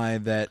imply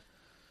that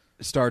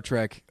Star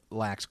Trek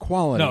lacks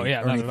quality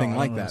or anything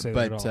like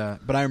that.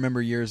 But I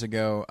remember years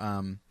ago,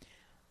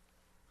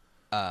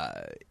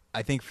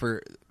 I think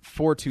for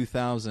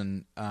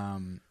 2000.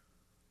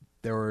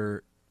 There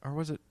were, or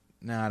was it?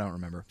 No, I don't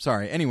remember.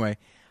 Sorry. Anyway,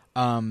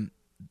 How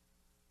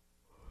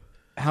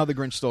the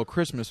Grinch Stole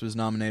Christmas was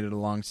nominated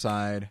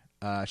alongside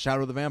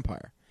Shadow of the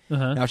Vampire.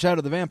 Now, Shadow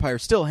of the Vampire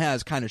still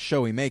has kind of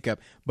showy makeup,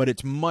 but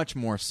it's much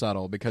more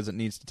subtle because it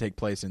needs to take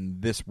place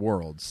in this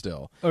world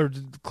still. Or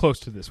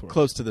close to this world.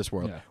 Close to this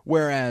world. Yeah.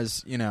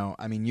 Whereas,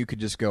 you could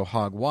just go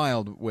hog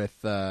wild with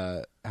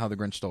How the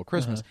Grinch Stole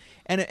Christmas.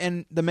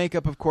 And the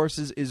makeup, of course,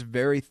 is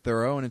very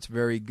thorough and it's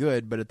very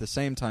good, but at the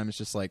same time, it's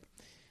just like,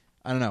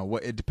 I don't know.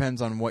 It depends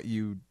on what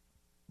you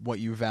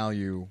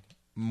value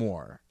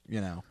more.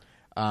 I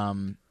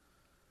don't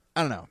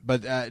know,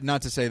 but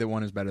not to say that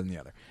one is better than the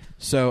other.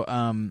 So,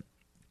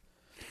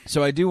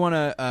 so I do want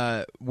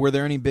to. Were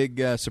there any big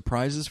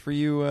surprises for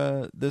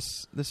you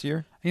this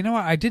year? You know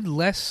what? I did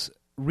less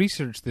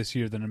research this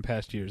year than in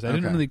past years. I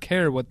didn't really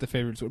care what the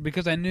favorites were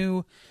because I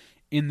knew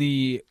in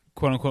the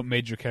quote unquote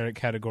major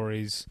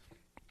categories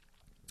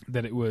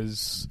that it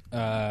was.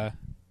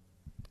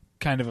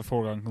 Kind of a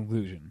foregone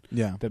conclusion.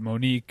 Yeah. That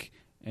Monique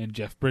and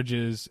Jeff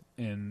Bridges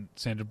and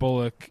Sandra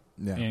Bullock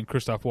and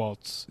Christoph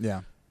Waltz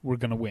were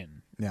going to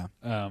win. Yeah.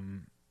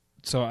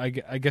 So I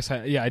guess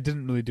I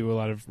didn't really do a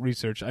lot of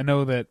research. I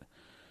know that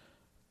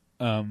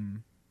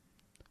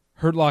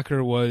Hurt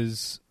Locker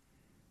was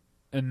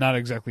not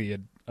exactly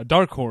a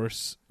dark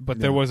horse, but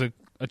there was a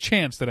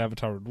chance that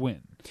Avatar would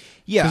win.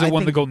 Yeah. Because it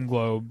won the Golden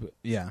Globe.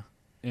 Yeah.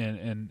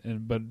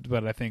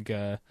 But I think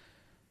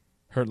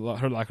Hurt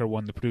Locker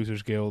won the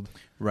Producers Guild,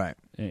 right,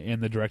 and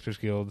the Directors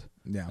Guild.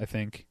 Yeah, I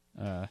think.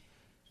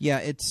 Yeah,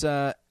 it's.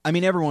 I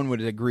mean, everyone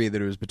would agree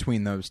that it was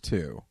between those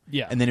two.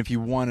 Yeah. And then if you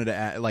wanted to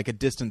add, like a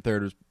distant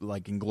third was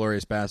like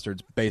Inglourious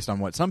Bastards, based on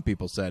what some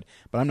people said,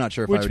 but I'm not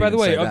sure if I would by the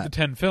way, say of the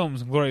 10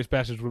 films, Inglourious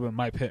Bastards would have been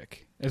my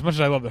pick. As much as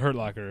I love The Hurt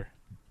Locker,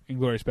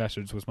 Inglourious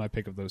Bastards was my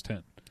pick of those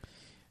 10.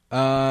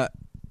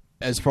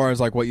 As far as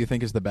like what you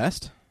think is the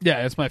best?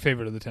 Yeah, it's my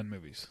favorite of the 10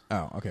 movies.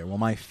 Oh, okay. Well,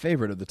 my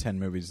favorite of the 10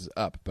 movies is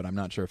Up, but I'm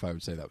not sure if I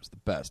would say that was the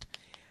best.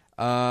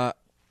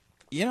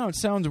 It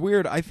sounds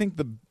weird. I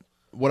think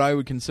what I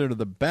would consider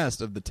the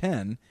best of the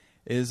 10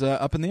 is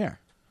Up in the Air.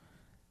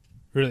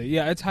 Really?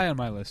 Yeah, it's high on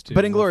my list, too.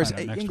 But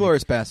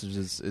Inglourious Bastards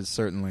is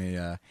certainly...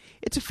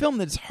 it's a film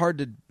that's hard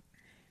to...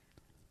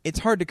 It's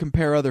hard to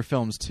compare other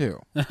films to.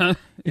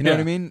 You know what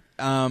I mean?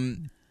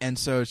 And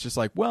so it's just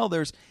like, well,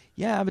 there's...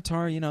 Yeah,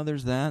 Avatar,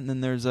 there's that, and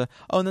then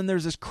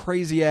there's this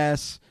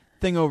crazy-ass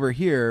thing over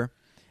here.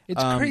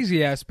 It's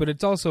crazy-ass, but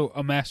it's also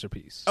a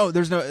masterpiece. Oh,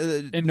 there's no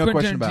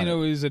question about it.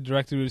 Tarantino is a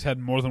director who's had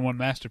more than one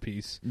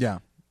masterpiece. Yeah.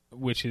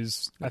 Which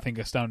is, I think,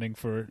 astounding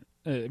for...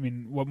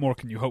 what more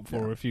can you hope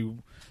for if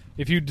you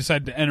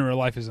decide to enter a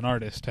life as an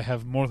artist, to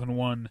have more than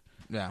one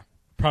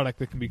product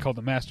that can be called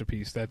a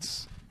masterpiece?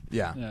 That's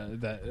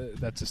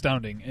that's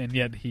astounding, and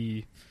yet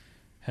he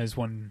has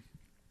won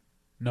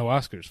no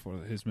Oscars for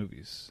his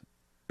movies.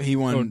 He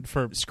won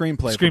for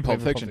screenplay for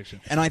Pulp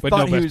Fiction. And I but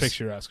thought no he Best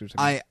Picture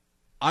Oscars.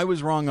 I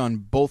was wrong on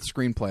both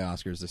screenplay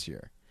Oscars this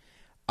year.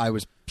 I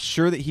was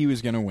sure that he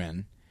was going to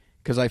win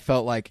because I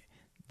felt like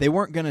they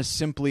weren't going to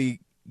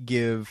simply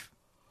give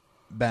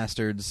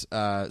Bastards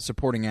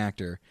supporting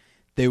actor.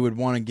 They would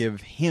want to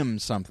give him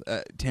something,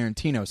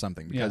 Tarantino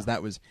something, because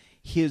that was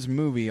his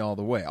movie all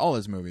the way. All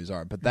his movies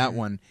are, but that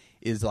one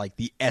is like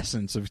the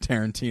essence of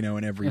Tarantino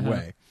in every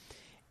way.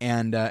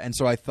 And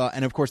so I thought,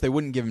 and of course they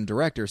wouldn't give him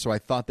director, so I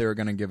thought they were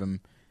going to give him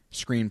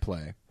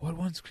screenplay. What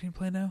one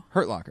screenplay now?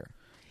 Hurt Locker.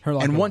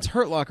 And once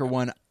Hurt Locker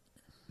won,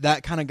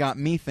 that kind of got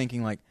me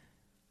thinking like,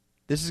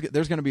 there's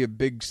going to be a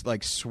big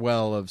like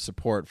swell of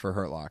support for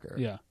Hurt Locker.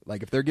 Yeah.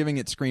 Like if they're giving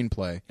it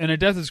screenplay. And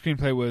Adapted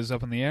Screenplay was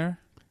Up in the Air?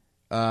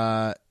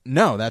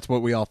 No, that's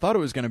what we all thought it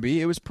was going to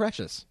be. It was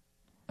Precious.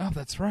 Oh,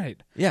 that's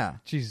right. Yeah.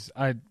 Jeez,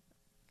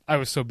 I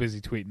was so busy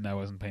tweeting I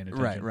wasn't paying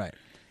attention. Right.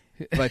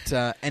 But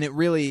and it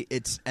really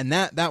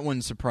that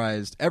one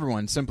surprised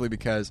everyone simply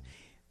because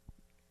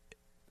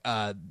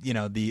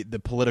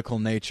the political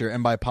nature,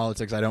 and by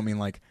politics I don't mean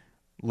like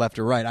left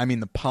or right. I mean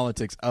the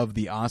politics of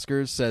the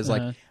Oscars says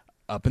like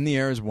Up in the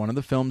Air is one of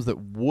the films that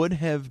would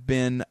have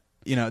been,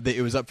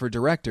 it was up for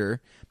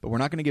director, but we're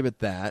not going to give it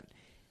that.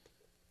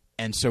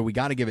 And so we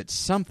got to give it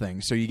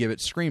something, so you give it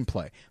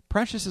screenplay.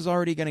 Precious is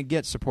already going to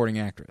get supporting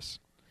actress.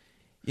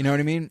 You know what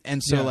I mean?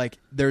 And so like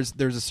there's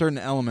a certain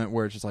element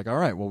where it's just like, all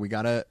right, well we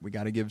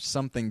gotta give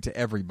something to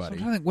everybody.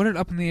 So what did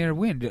Up in the Air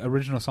win? The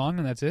original song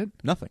and that's it?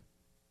 Nothing.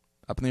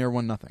 Up in the Air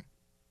won nothing.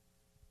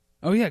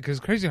 Oh yeah, because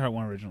Crazy Heart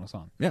won original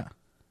song. Yeah.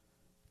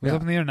 Was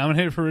Up in the Air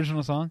nominated for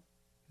original song?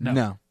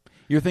 No.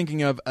 You're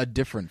thinking of a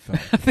different film.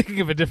 I'm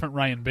thinking of a different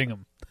Ryan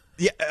Bingham.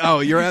 Yeah. Oh,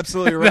 you're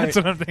absolutely right. That's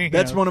what I'm thinking.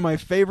 That's one of my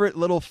favorite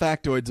little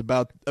factoids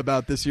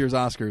about this year's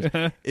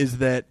Oscars is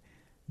that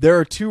there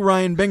are 2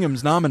 Ryan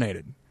Binghams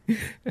nominated.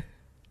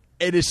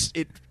 It's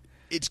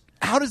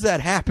how does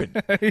that happen?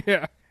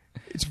 Yeah.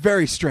 It's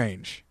very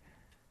strange.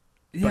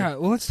 Yeah,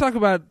 well, let's talk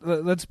about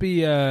let's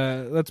be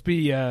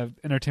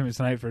Entertainment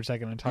Tonight for a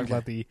second and talk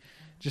about the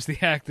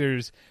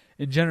actors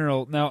in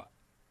general. Now,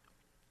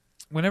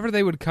 whenever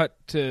they would cut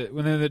to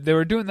when they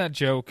were doing that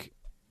joke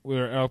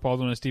where Alec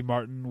Baldwin and Steve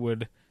Martin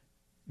would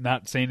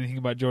not say anything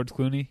about George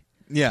Clooney.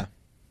 Yeah.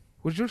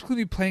 Was George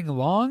Clooney playing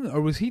along, or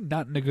was he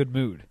not in a good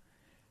mood?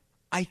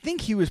 I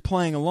think he was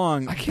playing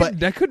along. I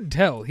couldn't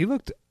tell. He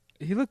looked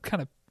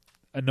kind of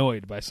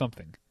annoyed by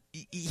something.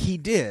 He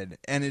did,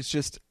 and it's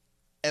just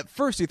at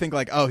first you think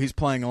like, oh, he's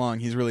playing along.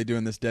 He's really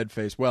doing this dead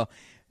face well,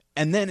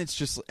 and then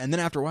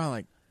after a while,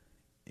 like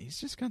he's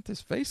just got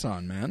this face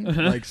on, man.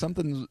 Like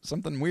something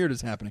weird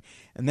is happening,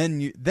 and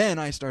then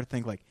I start to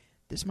think like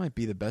this might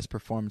be the best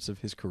performance of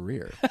his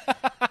career.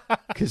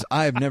 Because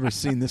I have never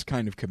seen this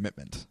kind of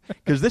commitment.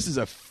 Because this is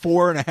a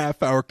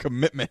 4.5 hour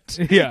commitment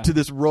to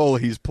this role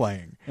he's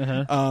playing.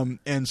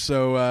 And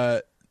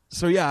so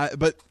yeah,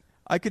 but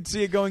I could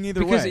see it going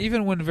either way. Because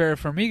even when Vera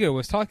Farmiga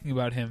was talking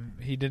about him,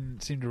 he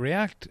didn't seem to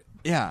react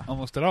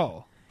almost at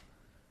all.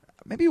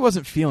 Maybe he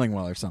wasn't feeling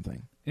well or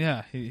something.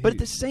 Yeah. But at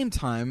the same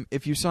time,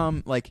 if you saw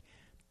him like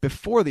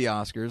before the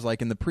Oscars,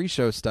 like in the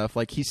pre-show stuff,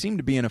 like he seemed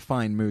to be in a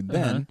fine mood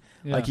then.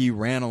 Yeah. Like he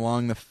ran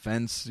along the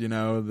fence, with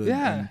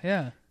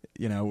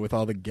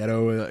all the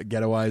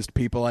ghettoized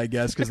people, I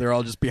guess, because they're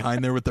all just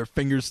behind there with their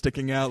fingers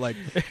sticking out, like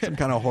some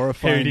kind of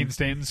horrifying. Harry Dean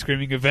Stanton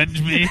screaming,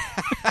 "Avenge me!"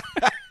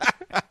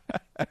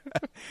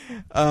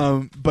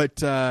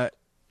 That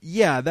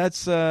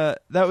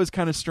was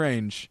kind of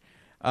strange.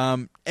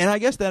 And I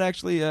guess that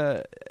actually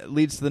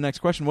leads to the next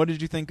question. What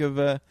did you think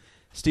of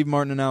Steve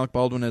Martin and Alec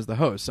Baldwin as the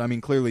hosts? I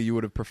mean, clearly you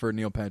would have preferred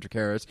Neil Patrick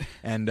Harris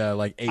and 8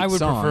 songs. I would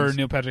prefer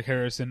Neil Patrick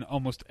Harris in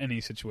almost any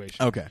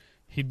situation. Okay.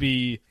 He'd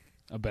be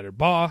a better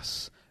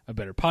boss, a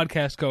better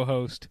podcast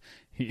co-host.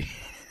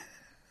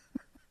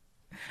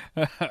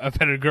 a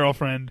better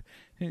girlfriend.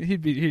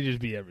 He'd just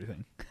be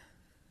everything.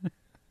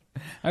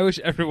 I wish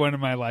everyone in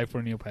my life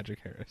were Neil Patrick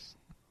Harris.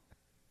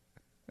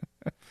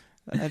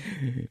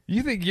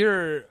 You think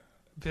you're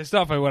pissed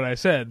off by what I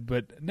said,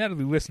 but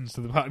Natalie listens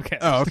to the podcast.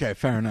 Oh, okay,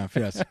 fair enough.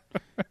 Yes,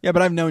 yeah,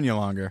 but I've known you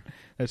longer.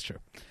 That's true.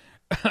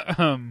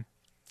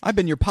 I've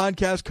been your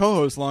podcast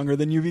co-host longer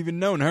than you've even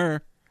known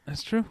her.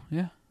 That's true.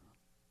 Yeah.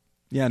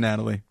 Yeah,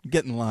 Natalie,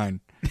 get in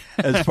line.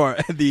 As far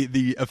as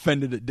the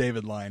offended at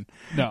David line.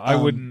 No, I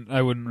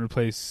wouldn't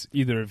replace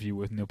either of you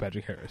with Neil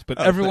Patrick Harris. But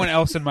everyone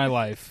else in my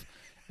life,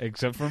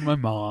 except for my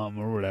mom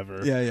or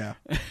whatever. Yeah.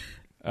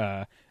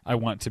 I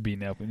want to be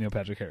Neil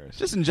Patrick Harris.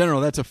 Just in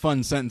general, that's a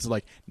fun sentence.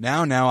 Like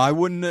now, I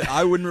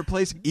wouldn't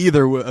replace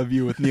either of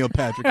you with Neil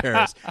Patrick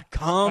Harris.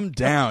 Calm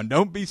down.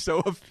 Don't be so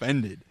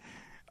offended.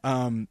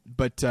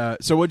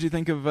 So what'd you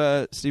think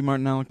of Steve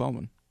Martin and Alec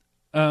Baldwin?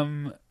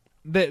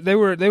 They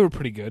were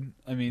pretty good.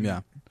 I mean,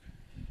 yeah.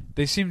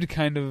 They seemed to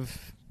kind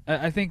of.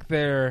 I think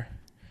their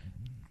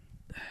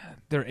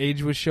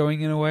age was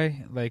showing in a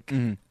way. Like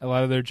a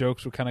lot of their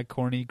jokes were kind of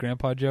corny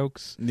grandpa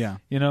jokes. Yeah,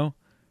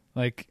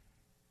 like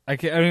I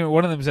mean,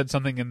 one of them said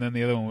something, and then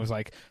the other one was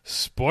like,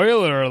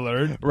 "Spoiler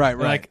alert!" Right.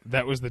 Like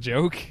that was the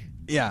joke.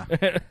 Yeah.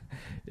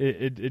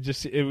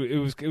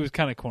 it was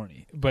kind of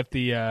corny, but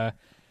the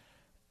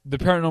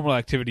Paranormal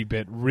Activity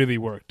bit really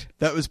worked.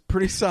 That was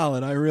pretty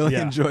solid. I really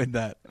enjoyed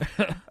that.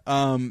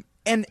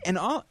 And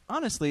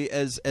honestly,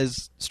 as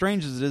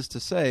strange as it is to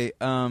say,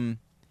 I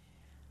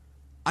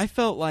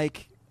felt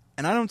like,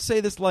 and I don't say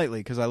this lightly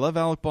because I love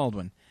Alec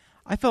Baldwin,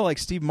 I felt like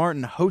Steve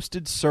Martin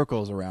hosted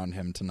circles around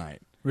him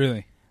tonight.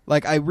 Really?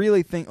 Like I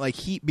really think like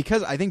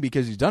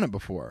because he's done it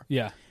before.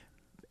 Yeah.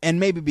 And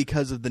maybe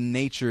because of the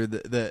nature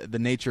the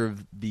nature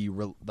of the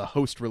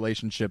host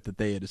relationship that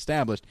they had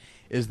established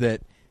is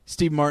that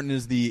Steve Martin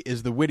is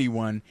the witty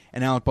one,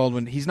 and Alec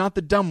Baldwin, he's not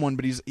the dumb one,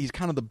 but he's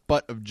kind of the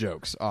butt of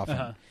jokes often.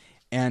 Uh-huh.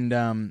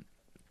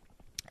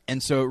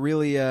 And so it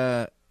really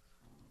I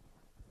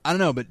don't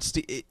know, but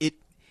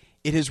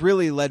it has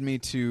really led me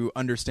to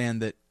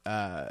understand that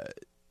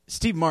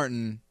Steve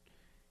Martin,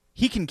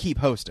 he can keep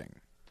hosting.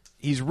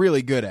 He's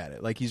really good at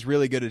it. Like he's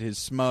really good at his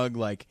smug,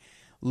 like,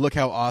 look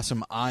how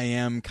awesome I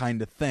am kind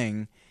of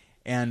thing.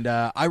 And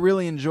I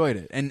really enjoyed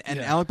it. And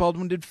Alec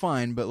Baldwin did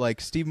fine, but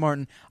like Steve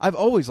Martin, I've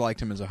always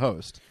liked him as a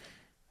host.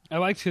 I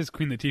liked his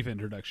Queen Latifah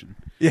introduction.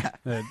 Yeah.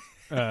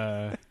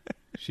 That,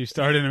 she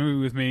starred in a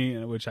movie with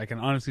me, which I can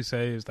honestly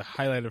say is the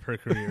highlight of her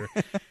career.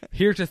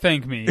 Here to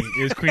thank me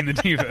is Queen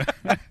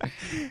Latifah.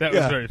 That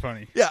was very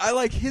funny. Yeah, I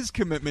like his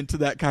commitment to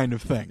that kind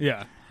of thing.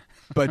 Yeah.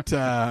 But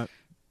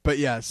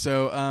yeah,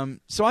 so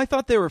I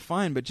thought they were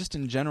fine, but just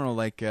in general,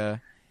 like I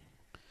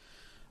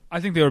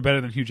think they were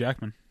better than Hugh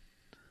Jackman.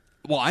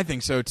 Well, I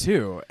think so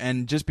too,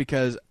 and just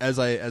because, as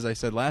I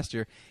said last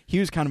year, he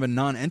was kind of a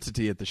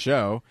non-entity at the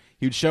show.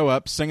 He would show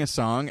up, sing a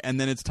song,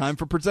 and then it's time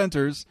for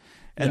presenters,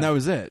 and that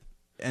was it.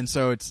 And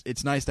so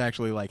it's nice to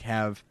actually like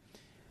have.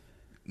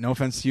 No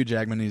offense to Hugh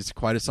Jackman, he's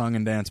quite a song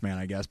and dance man,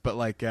 I guess, but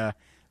like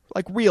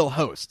real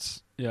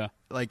hosts. Yeah,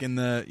 like in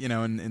the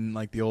in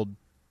like the old,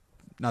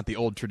 not the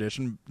old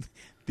tradition,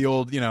 the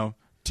old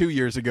 2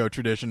 years ago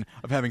tradition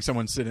of having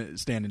someone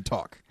stand and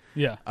talk.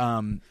 Yeah.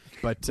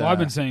 But I've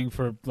been saying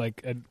for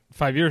like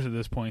 5 years at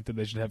this point that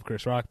they should have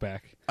Chris Rock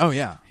back. Oh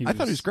yeah, I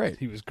thought he was great.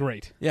 He was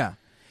great. Yeah,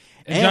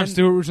 and Jon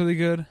Stewart was really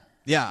good.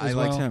 Yeah, I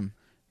liked him.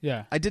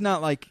 Yeah, I did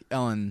not like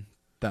Ellen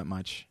that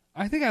much.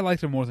 I think I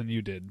liked her more than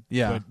you did.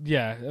 Yeah, but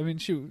yeah. I mean,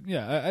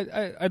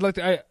 I'd like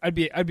to.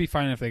 I'd be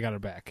fine if they got her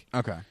back.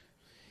 Okay.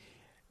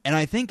 And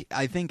I think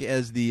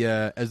as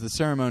the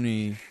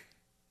ceremony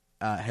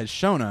has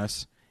shown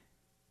us,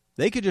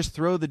 they could just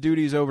throw the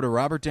duties over to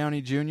Robert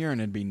Downey Jr. and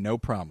it'd be no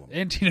problem.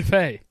 And Tina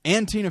Fey.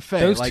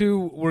 Those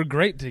two were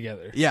great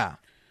together. Yeah.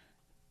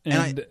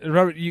 And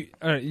Robert, you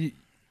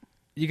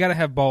got to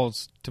have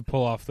balls to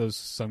pull off those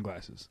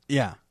sunglasses.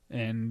 Yeah.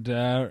 And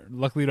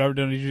luckily Robert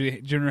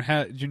Downey Jr.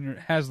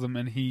 has them,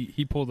 and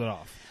he pulled it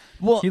off.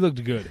 Well, he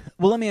looked good.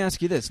 Well, let me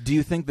ask you this. Do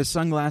you think the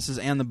sunglasses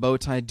and the bow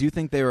tie, do you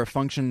think they were a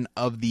function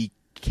of the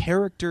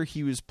character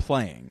he was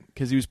playing?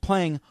 Because he was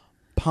playing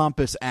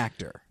pompous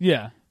actor.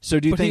 Yeah. So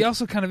do you think he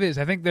also kind of is?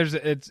 I think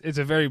it's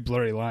a very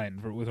blurry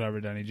line with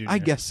Robert Downey Jr. I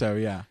guess so.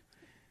 Yeah.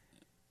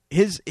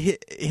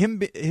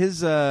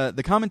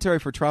 The commentary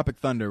for Tropic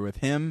Thunder with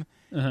him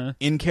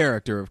in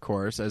character, of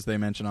course, as they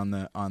mention in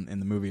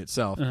the movie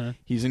itself.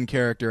 He's in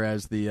character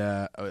as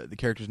the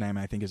character's name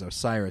I think is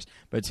Osiris,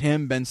 but it's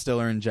him, Ben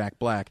Stiller, and Jack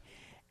Black,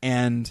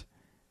 and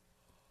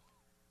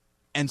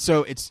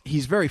so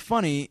he's very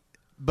funny.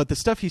 But the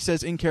stuff he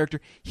says in character,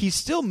 he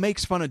still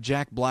makes fun of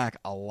Jack Black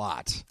a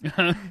lot.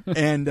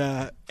 And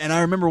I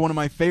remember one of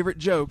my favorite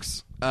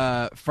jokes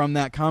from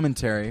that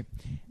commentary,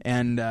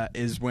 and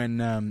is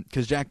when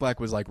because Jack Black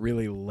was like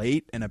really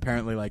late and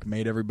apparently like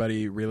made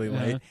everybody really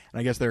late, and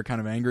I guess they were kind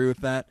of angry with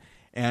that,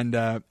 and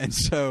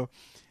so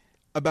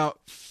about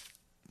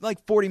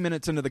like 40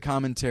 minutes into the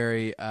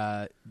commentary,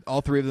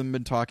 all three of them have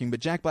been talking, but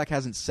Jack Black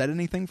hasn't said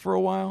anything for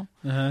a while,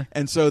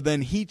 and so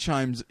then he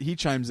chimes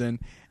in,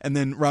 and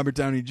then Robert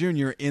Downey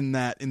Jr. in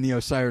the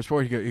Osiris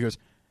 4, he goes,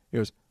 He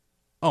goes,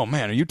 "Oh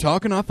man, are you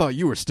talking? I thought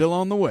you were still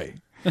on the way."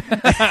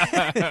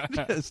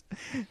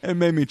 It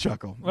made me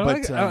chuckle. Well,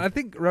 but I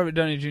think Robert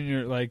Downey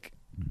Jr. like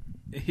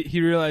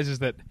he realizes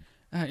that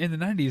in the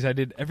 90s I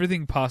did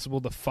everything possible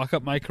to fuck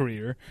up my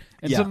career,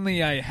 and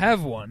suddenly I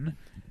have one.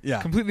 Yeah.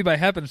 Completely by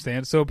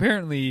happenstance, so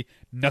apparently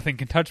nothing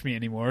can touch me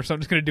anymore, so I'm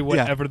just going to do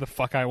whatever the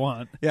fuck I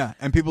want. Yeah,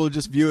 and people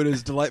just view it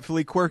as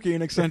delightfully quirky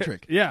and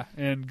eccentric. Yeah,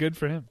 and good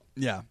for him.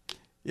 Yeah.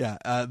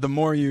 Yeah, the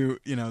more you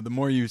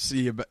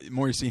see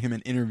him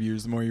in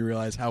interviews, the more you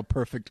realize how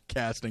perfect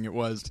casting it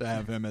was to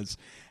have him as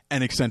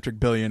an eccentric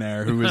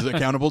billionaire who is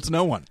accountable to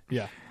no one.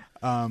 Yeah.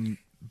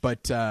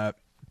 But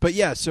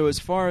yeah. So as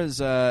far as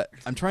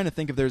I'm trying to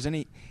think if there's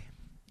any.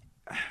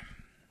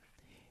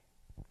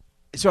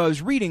 So I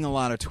was reading a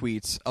lot of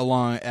tweets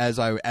along as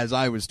I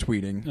was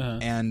tweeting,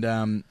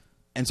 and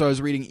so I was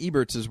reading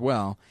Ebert's as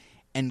well,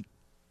 and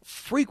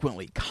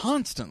frequently,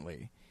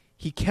 constantly,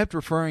 he kept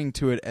referring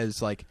to it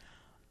as like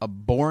a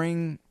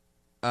boring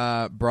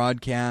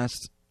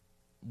broadcast,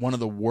 one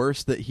of the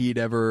worst that he'd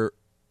ever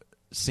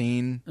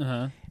seen,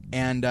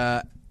 and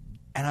at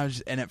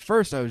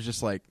first I was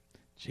just like,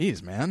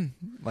 "Geez, man,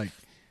 like,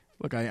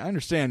 look, I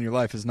understand your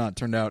life has not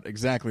turned out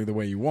exactly the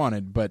way you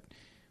wanted, but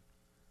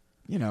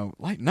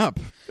lighten up.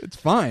 It's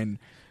fine.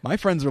 My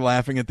friends are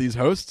laughing at these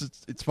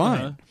hosts. It's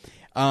fine."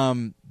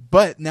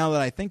 But now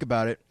that I think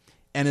about it,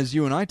 and as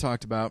you and I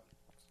talked about,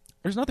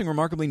 there's nothing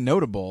remarkably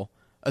notable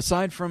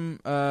aside from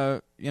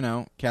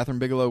Catherine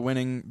Bigelow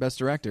winning Best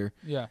Director.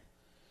 Yeah.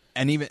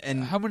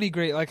 And how many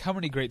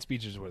great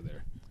speeches were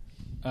there?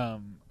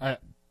 I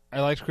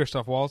liked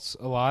Christoph Waltz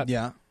a lot.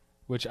 Yeah.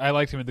 Which I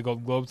liked him at the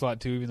Golden Globes a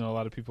lot too, even though a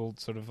lot of people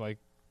sort of like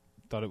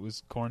thought it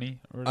was corny.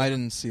 I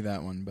didn't see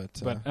that one,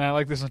 but and I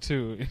like this one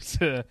too. It's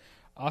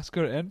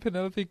Oscar and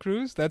Penelope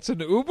Cruz. That's an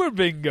Uber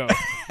bingo.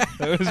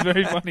 That was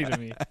very funny to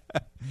me.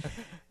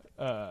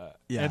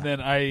 And then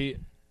I,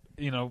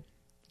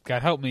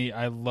 God help me,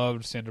 I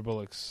loved Sandra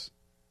Bullock's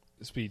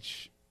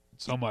speech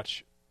so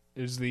much.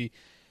 It was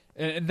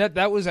and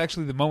that was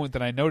actually the moment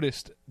that I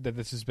noticed that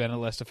this has been a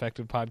less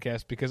effective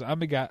podcast, because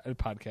I'm a guy. A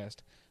podcast.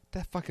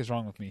 The fuck is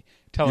wrong with me?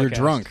 Telecast.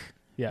 You're drunk.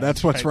 Yeah,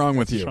 that's what's wrong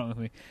with you. What's wrong with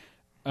me?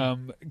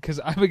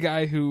 Because I'm a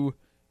guy who,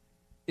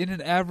 in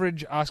an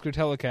average Oscar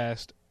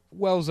telecast,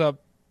 wells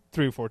up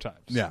 3 or 4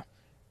 times. Yeah.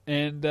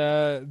 And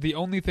the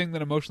only thing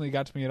that emotionally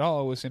got to me at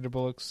all was Sandra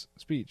Bullock's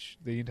speech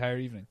the entire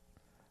evening.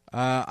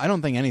 I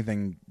don't think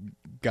anything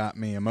got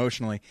me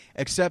emotionally,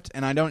 except,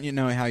 and I don't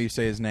know how you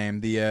say his name,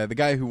 the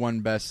guy who won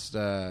Best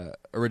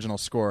Original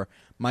Score,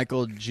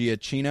 Michael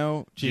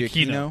Giacchino.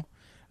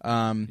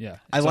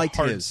 I liked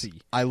his.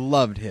 I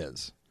loved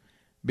his,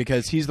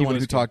 because he's the one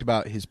who talked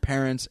about his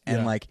parents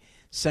and like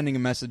sending a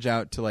message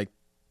out to like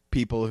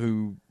people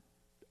who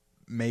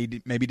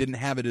maybe didn't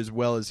have it as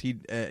well as he,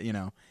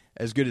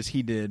 as good as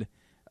he did,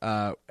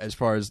 as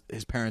far as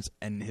his parents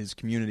and his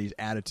community's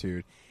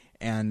attitude,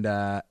 and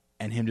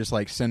him just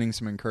like sending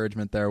some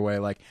encouragement their way.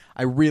 Like,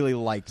 I really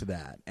liked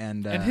that,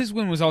 and his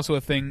win was also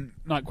a thing,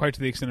 not quite to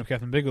the extent of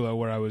Catherine Bigelow,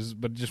 where I was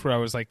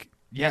like,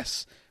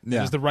 yes,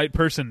 this is the right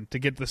person to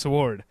get this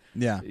award.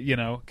 Yeah,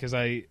 because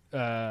I've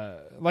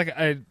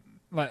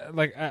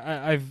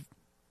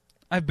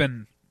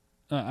been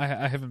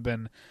I haven't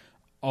been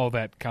all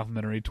that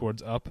complimentary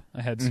towards Up.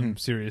 I had some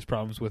serious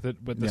problems with it,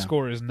 but the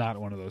score is not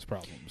one of those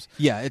problems.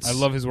 Yeah, I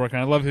love his work,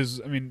 and I love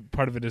his. I mean,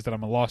 part of it is that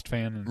I'm a Lost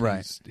fan, and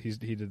he's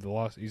done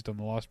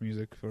the Lost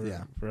music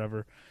for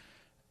forever.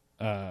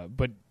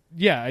 But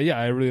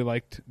I really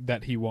liked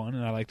that he won,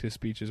 and I liked his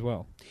speech as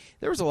well.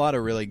 There was a lot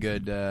of really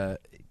good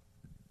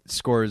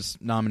scores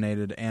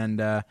nominated,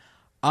 and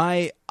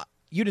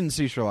you didn't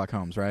see Sherlock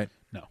Holmes, right?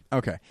 No.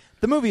 Okay.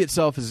 The movie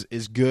itself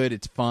is good.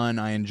 It's fun.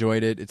 I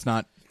enjoyed it. It's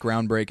not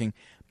groundbreaking.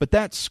 But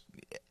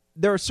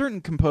there are certain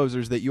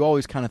composers that you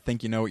always kind of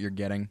think you know what you're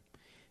getting.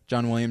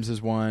 John Williams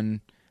is one.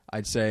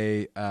 I'd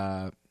say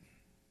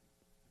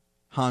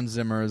Hans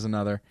Zimmer is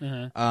another.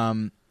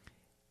 And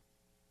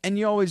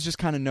you always just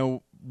kind of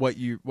know what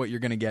you're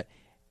going to get.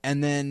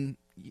 And then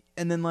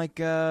like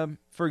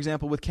for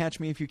example with Catch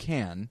Me If You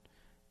Can,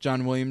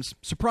 John Williams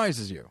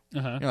surprises you.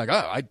 You're like,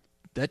 "Oh,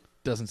 that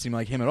doesn't seem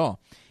like him at all."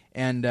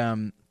 And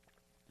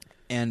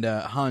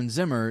Hans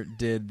Zimmer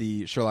did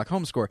the Sherlock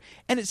Holmes score,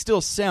 and it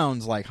still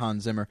sounds like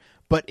Hans Zimmer,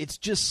 but it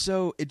just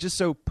so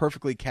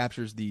perfectly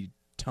captures the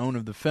tone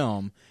of the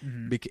film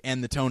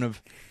and the tone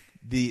of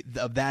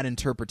that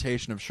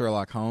interpretation of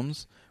Sherlock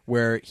Holmes,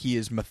 where he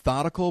is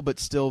methodical but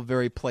still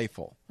very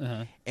playful.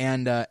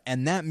 And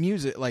that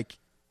music, like,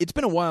 it's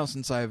been a while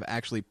since I've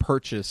actually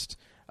purchased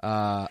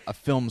a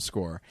film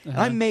score, and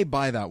I may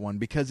buy that one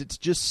because it's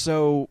just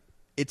so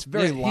it's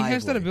very lively. He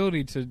has that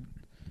ability to.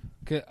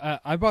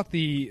 I bought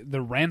the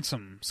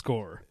Ransom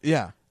score.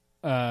 Yeah.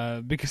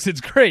 Because it's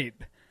great.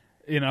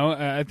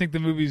 I think the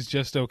movie's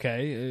just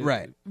okay.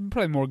 Right.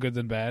 Probably more good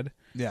than bad.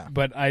 Yeah.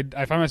 But I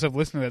find myself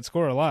listening to that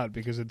score a lot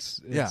because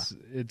it's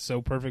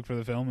so perfect for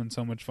the film and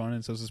so much fun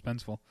and so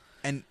suspenseful.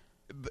 And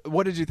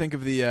what did you think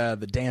of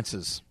the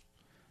dances?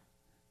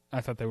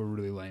 I thought they were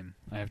really lame,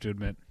 I have to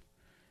admit.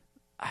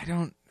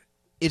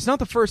 It's not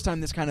the first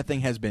time this kind of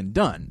thing has been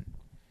done.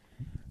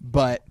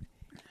 but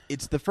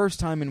it's the first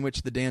time in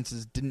which the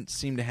dances didn't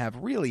seem to have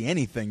really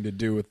anything to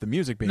do with the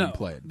music being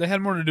played. They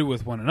had more to do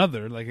with one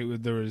another. Like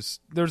there was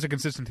a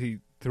consistency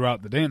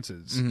throughout the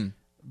dances. Mm-hmm.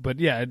 But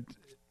yeah,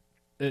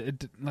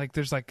 it like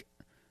there's like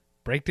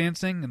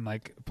breakdancing and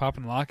like pop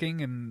and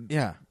locking and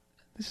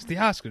this is the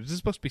Oscars. This is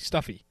supposed to be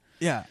stuffy.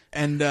 Yeah,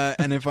 and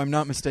if I'm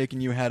not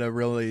mistaken, you had a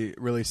really,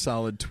 really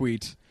solid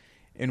tweet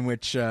in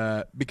which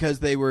because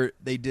they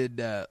did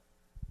the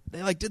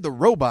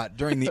robot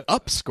during the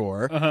Up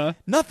score.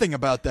 Nothing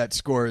about that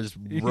score is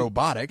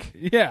robotic.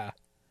 Yeah.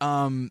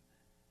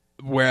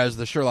 Whereas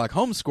the Sherlock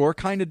Holmes score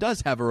kind of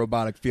does have a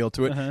robotic feel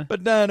to it.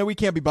 But no, we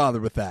can't be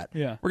bothered with that.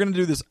 Yeah. We're going to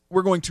do this.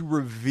 We're going to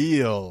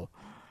reveal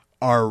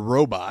our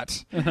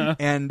robot.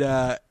 And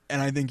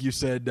I think you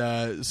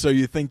said, so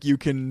you think you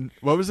can,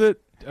 what was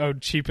it? Oh,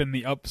 cheapen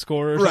the Up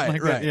score or something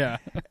like that. Yeah.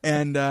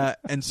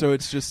 And so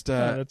it's just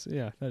that is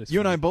you funny.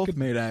 and I both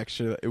made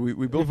actually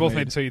we both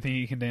made so you think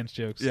you can dance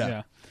jokes.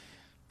 Yeah.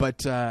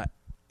 But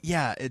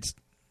it's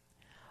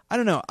I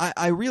don't know.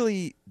 I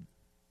really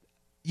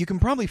you can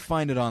probably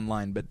find it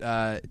online, but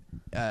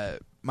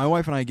my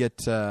wife and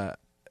I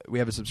we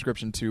have a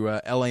subscription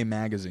to LA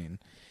Magazine,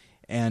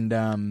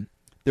 and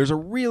there's a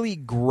really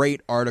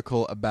great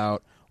article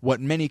about what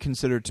many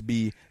consider to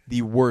be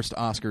the worst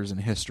Oscars in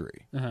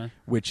history,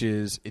 which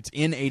is it's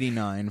in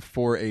 '89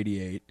 for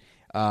 '88,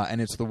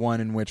 and it's the one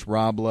in which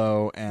Rob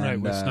Lowe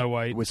and with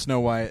Snow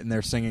White, and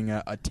they're singing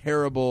a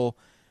terrible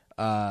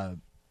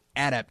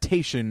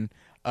adaptation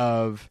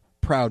of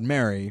Proud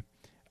Mary,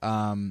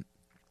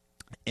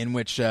 in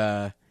which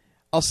I'll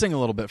sing a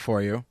little bit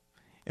for you,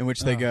 in which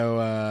they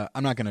go.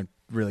 I'm not going to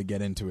really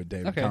get into it,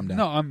 David. Okay. Calm down.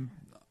 No,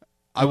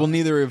 I will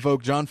neither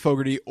evoke John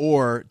Fogerty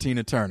or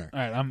Tina Turner. All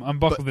right, I'm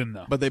buckled in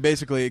though. But they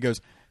basically it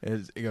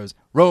goes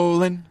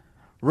rolling,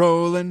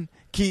 rolling,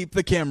 keep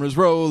the cameras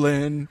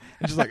rolling. And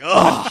just like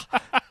ugh.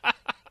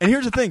 And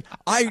here's the thing,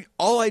 I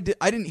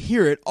didn't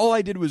hear it. All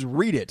I did was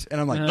read it, and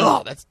I'm like,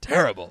 oh, that's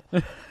terrible.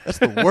 That's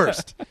the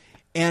worst.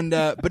 And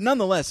but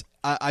nonetheless,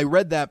 I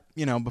read that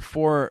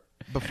before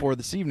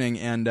this evening,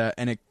 and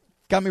it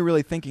got me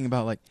really thinking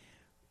about like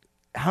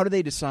how do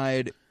they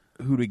decide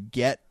who to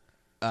get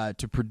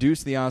to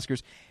produce the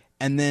Oscars,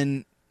 and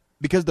then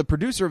because the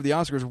producer of the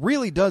Oscars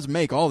really does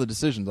make all the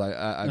decisions,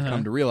 I've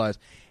come to realize.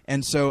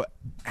 And so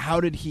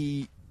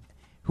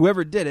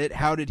whoever did it,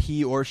 how did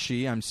he or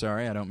she, I'm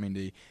sorry, I don't mean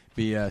to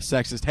be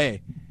sexist,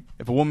 hey,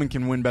 if a woman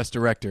can win Best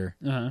Director,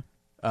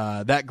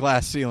 that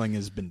glass ceiling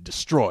has been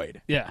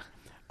destroyed. Yeah.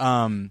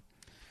 And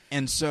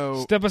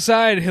so... Step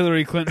aside,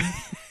 Hillary Clinton.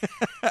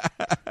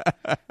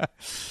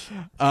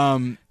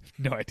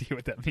 No idea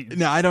what that means.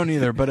 No, I don't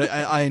either, but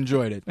I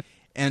enjoyed it.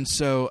 And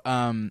so,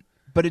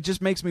 but it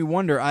just makes me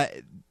wonder.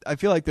 I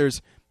feel like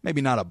there's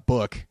maybe not a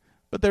book,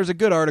 but there's a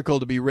good article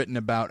to be written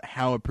about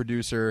how a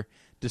producer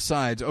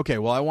decides, okay,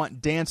 well, I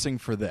want dancing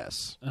for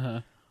this.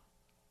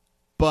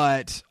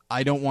 But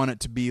I don't want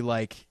it to be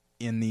like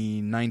in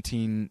the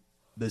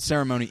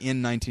ceremony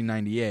in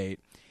 1998,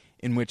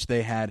 in which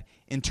they had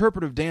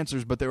interpretive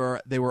dancers, but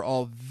they were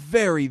all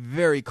very,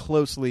 very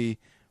closely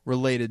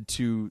related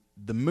to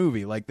the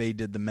movie. Like they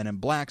did the Men in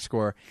Black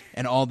score,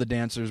 and all the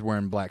dancers were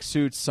in black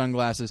suits,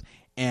 sunglasses,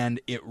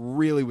 and it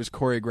really was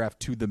choreographed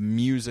to the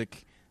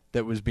music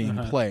that was being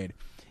played.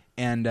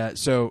 And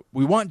so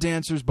we want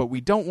dancers, but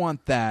we don't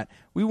want that.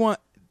 We want...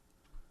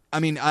 I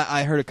mean,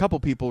 I heard a couple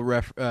people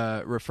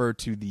refer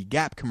to the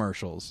Gap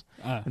commercials.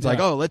 It's like,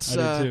 oh, let's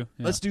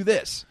do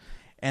this,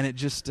 and it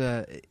just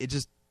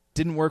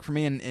didn't work for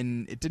me,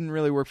 and it didn't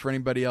really work for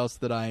anybody else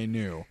that I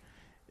knew.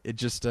 It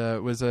just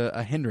was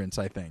a hindrance,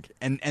 I think,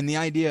 and the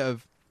idea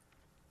of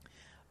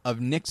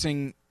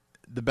nixing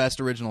the best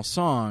original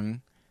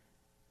song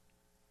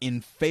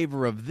in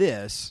favor of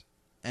this,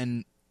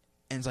 and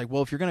it's like,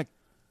 well, if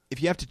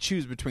you have to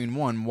choose between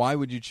one, why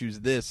would you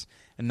choose this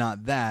and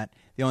not that?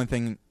 The only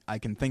thing I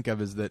can think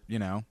of is that,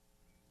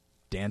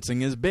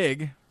 dancing is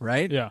big,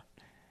 right? Yeah.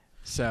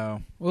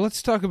 So, well,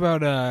 let's talk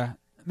about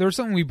there was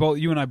something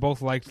you and I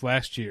both liked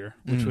last year,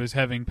 which was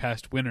having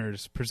past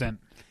winners present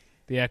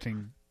the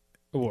acting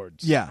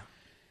awards. Yeah.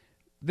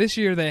 This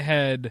year they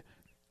had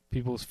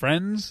people's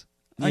friends,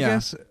 I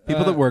guess.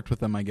 People that worked with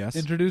them, I guess.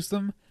 Introduce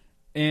them,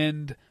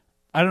 and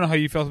I don't know how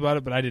you felt about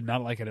it, but I did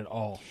not like it at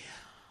all.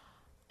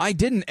 I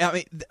didn't. I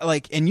mean,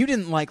 and you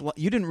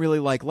didn't really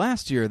like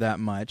last year that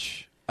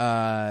much.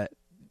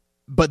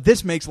 But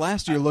this makes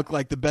last year look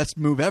like the best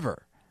move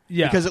ever.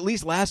 Yeah. Because at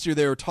least last year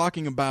they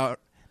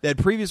had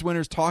previous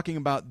winners talking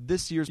about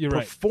this year's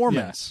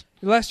performance.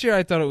 Right. Yeah. Last year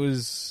I thought it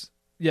was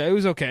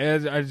okay.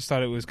 I just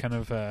thought it was kind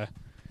of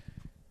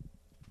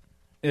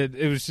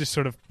it was just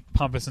sort of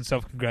pompous and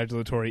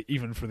self-congratulatory,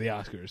 even for the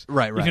Oscars.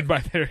 Right. Even by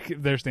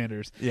their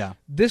standards. Yeah.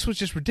 This was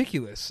just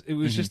ridiculous. It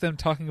was just them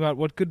talking about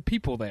what good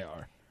people they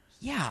are.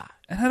 Yeah.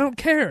 And I don't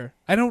care.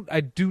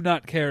 I do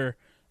not care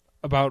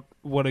about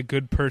what a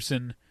good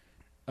person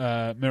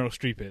Meryl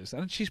Streep is.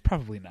 And she's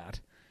probably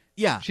not.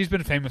 Yeah. She's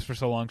been famous for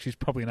so long, she's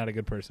probably not a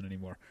good person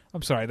anymore.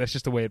 I'm sorry, that's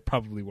just the way it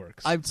probably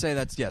works. I'd say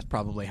that's,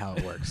 probably how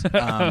it works.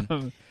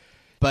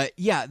 But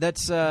yeah,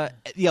 that's,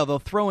 they'll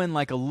throw in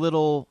like a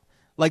little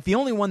Like, the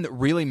only one that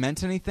really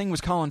meant anything was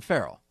Colin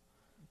Farrell.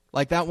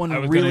 Like, that one I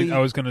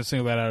was going to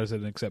single that out as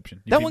an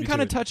exception. That one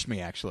kind of touched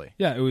me, actually.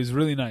 Yeah, it was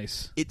really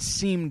nice. It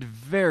seemed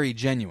very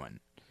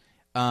genuine.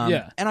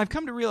 And I've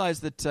come to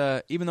realize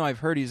that even though I've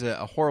heard he's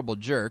a horrible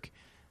jerk,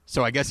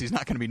 so I guess he's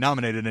not going to be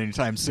nominated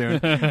anytime soon.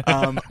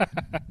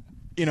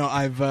 You know,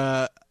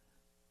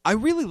 I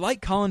really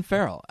like Colin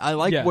Farrell. I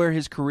like where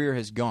his career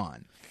has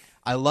gone.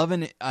 I love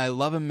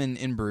him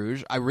in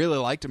Bruges. I really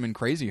liked him in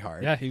Crazy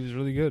Heart. Yeah, he was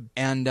really good.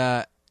 And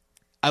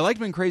I liked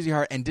him in Crazy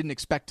Heart and didn't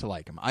expect to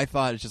like him. I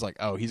thought it's just like,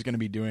 oh, he's going to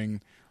be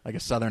doing like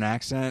a Southern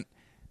accent.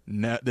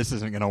 No, this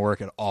isn't going to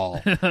work at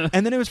all.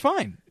 And then it was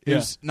fine. It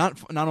was not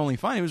only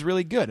fine, it was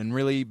really good and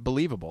really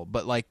believable.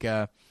 But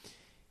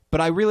but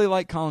I really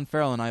like Colin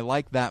Farrell, and I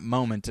like that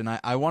moment, and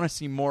I want to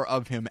see more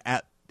of him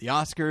at the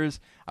Oscars.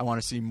 I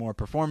want to see more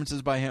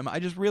performances by him.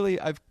 I really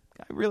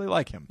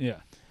like him.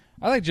 Yeah,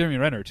 I like Jeremy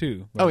Renner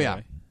too. Oh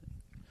yeah.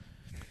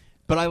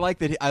 But I like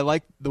that. I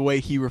like the way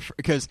he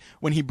because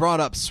when he brought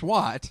up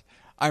SWAT,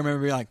 I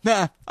remember being like,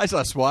 "Nah, I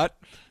saw SWAT.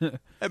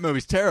 That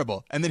movie's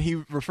terrible." And then he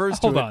refers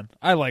to Hold on,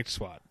 I liked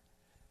SWAT.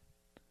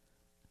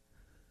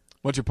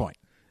 What's your point?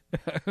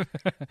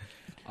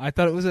 I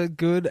thought it was a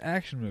good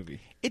action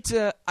movie.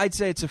 I'd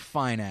say it's a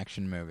fine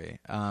action movie.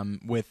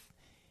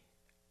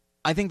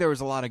 I think there was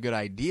a lot of good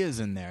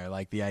ideas in there,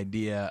 like the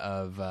idea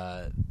of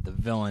the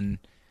villain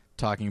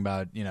talking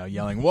about, you know,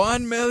 yelling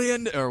 1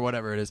 million or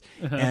whatever it is,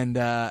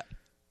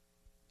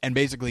 and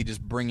basically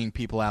just bringing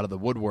people out of the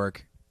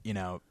woodwork, you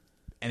know.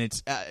 And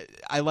it's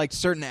I liked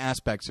certain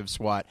aspects of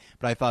SWAT,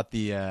 but I thought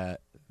the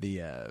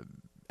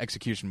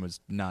execution was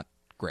not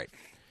great.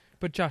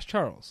 But Josh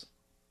Charles,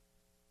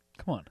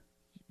 come on.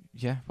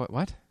 Yeah,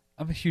 what?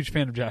 I'm a huge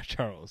fan of Josh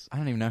Charles. I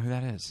don't even know who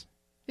that is.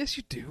 Yes,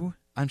 you do.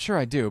 I'm sure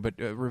I do, but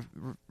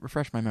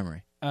refresh my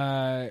memory.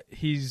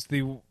 He's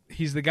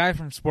the guy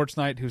from Sports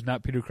Night who's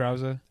not Peter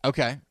Krause.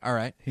 Okay, all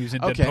right. He was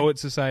in Dead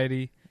Poets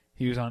Society.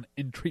 He was on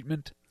In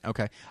Treatment.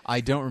 Okay,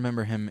 I don't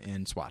remember him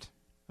in SWAT.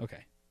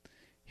 Okay,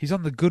 he's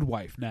on The Good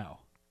Wife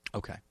now.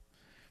 Okay,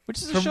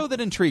 which is a show that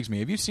intrigues me.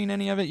 Have you seen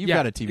any of it? You've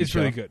got a TV show. It's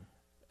really good.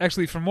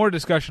 Actually, for more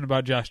discussion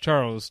about Josh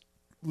Charles,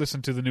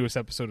 listen to the newest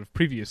episode of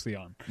Previously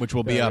On, which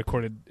will be up.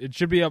 Recorded. It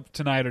should be up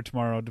tonight or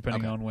tomorrow,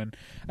 depending on when.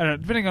 I don't know.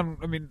 Depending on.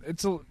 I mean,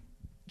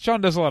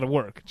 Sean does a lot of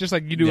work, just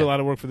like you do a lot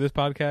of work for this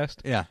podcast.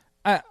 Yeah.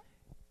 I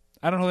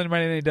don't hold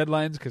anybody any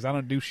deadlines because I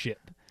don't do shit.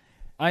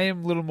 I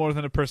am little more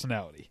than a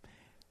personality.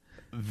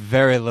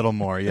 Very little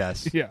more,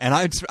 yes. Yeah. And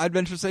I'd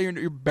venture to say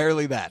you're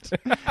barely that.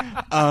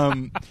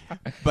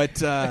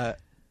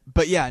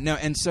 But yeah, no.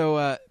 And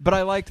so, but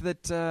I liked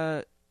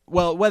that.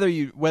 Well, whether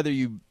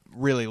you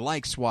really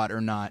like SWAT or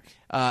not,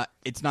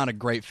 it's not a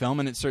great film,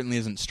 and it certainly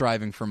isn't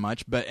striving for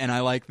much. And I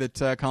like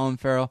that Colin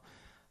Farrell.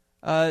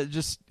 What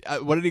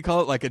did he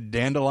call it? Like a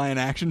dandelion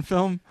action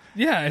film?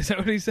 Yeah, is that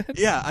what he said?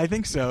 Yeah, I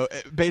think so.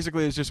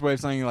 Basically, it's just a way of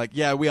saying, like,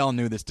 yeah, we all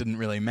knew this didn't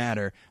really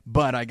matter,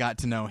 but I got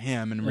to know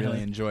him and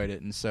really enjoyed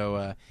it. And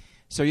so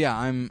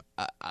yeah,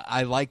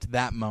 I liked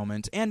that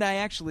moment, and I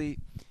actually,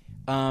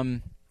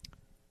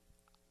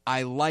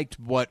 I liked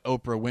what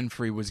Oprah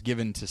Winfrey was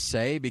given to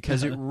say,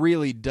 because it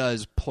really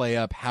does play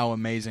up how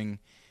amazing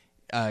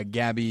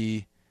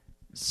Gabby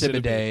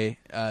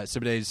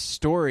Sidibe's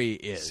story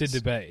is.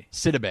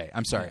 Sidibe.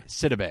 I'm sorry.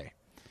 Yeah.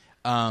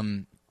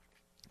 Sidibe.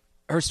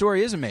 Her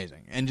story is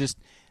amazing. And just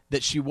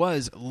that she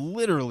was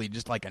literally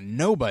just like a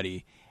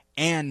nobody,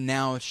 and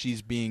now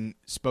she's being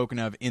spoken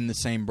of in the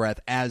same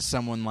breath as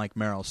someone like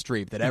Meryl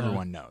Streep that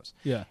everyone knows.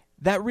 Yeah.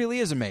 That really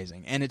is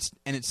amazing. And it's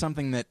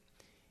something that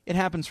it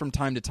happens from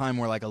time to time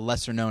where like a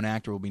lesser known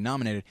actor will be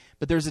nominated,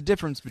 but there's a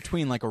difference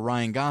between like a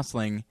Ryan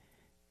Gosling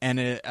and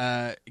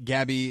a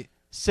Gabby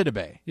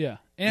Sidibe. Yeah.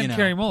 And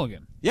Carey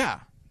Mulligan.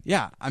 Yeah.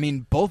 Yeah. I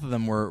mean, both of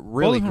them were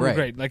really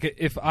great. Like,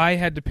 if I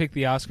had to pick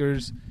the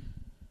Oscars,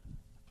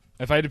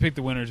 if I had to pick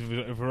the winners, if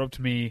it were up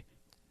to me,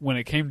 when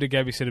it came to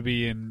Gabby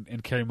Sidibe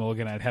and Carey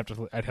Mulligan, I'd have to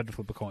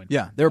flip a coin.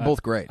 Yeah, they're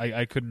both great.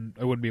 I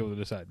wouldn't be able to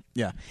decide.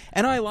 Yeah.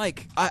 And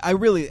I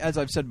really, as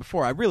I've said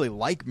before, I really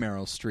like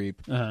Meryl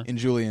Streep in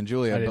Julie and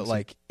Julia, but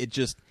like it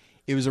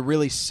was a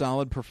really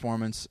solid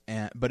performance,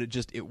 but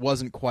it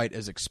wasn't quite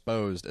as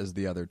exposed as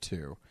the other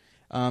two.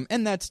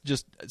 And that's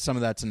just, some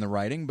of that's in the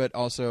writing, but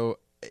also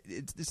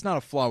it's not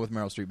a flaw with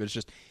Meryl Streep, but it's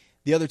just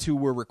the other two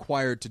were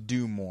required to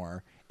do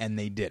more, and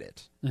they did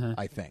it,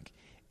 I think.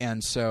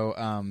 And so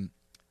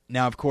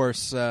now, of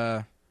course,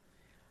 I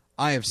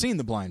have seen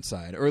The Blind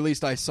Side, or at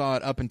least I saw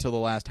it up until the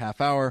last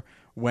half hour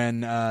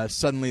when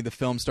suddenly the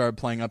film started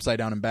playing upside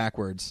down and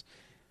backwards.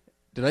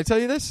 Did I tell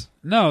you this?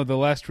 No, the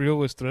last reel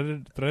was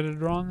threaded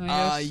wrong,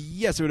 I guess?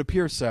 Yes, it would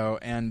appear so.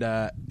 And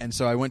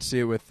so I went to see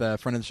it with a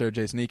friend of the show,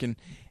 Jason Eakin,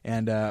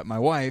 and my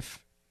wife,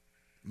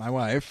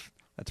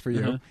 that's for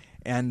you.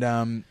 And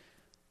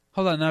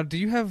hold on, now, do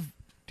you have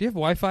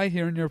Wi-Fi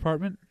here in your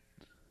apartment?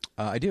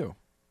 I do.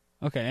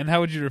 Okay, and how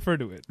would you refer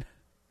to it?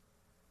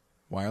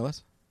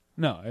 Wireless?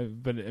 No,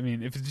 but I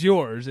mean, if it's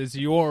yours, it's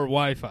your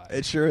Wi-Fi.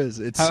 It sure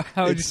is.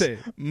 How would you say it?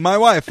 My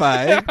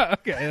Wi-Fi. Yeah,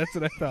 okay, that's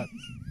what I thought.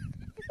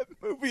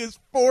 Movie is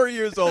 4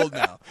 years old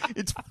now.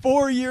 It's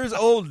 4 years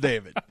old,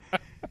 David.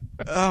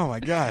 Oh my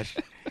gosh.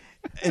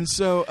 And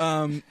so,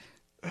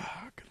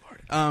 good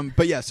Lord.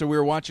 But yeah, so we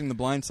were watching The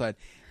Blind Side,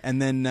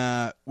 and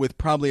then with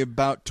probably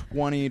about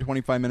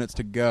 25 minutes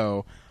to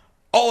go,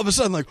 all of a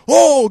sudden, like,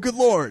 oh, good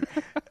Lord!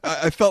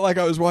 I felt like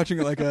I was watching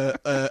like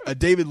a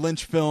David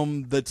Lynch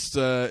film that's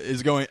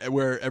is going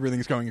where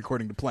everything's going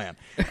according to plan,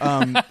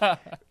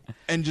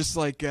 and just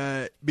like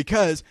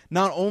because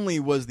not only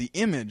was the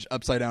image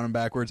upside down and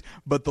backwards,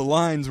 but the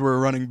lines were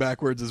running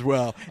backwards as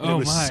well. And it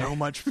was so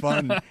much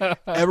fun.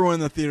 Everyone in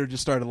the theater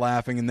just started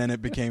laughing, and then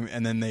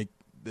they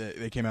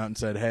came out and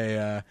said,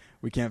 "Hey,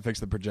 we can't fix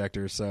the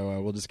projector,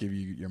 so we'll just give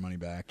you your money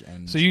back."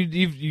 And so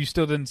you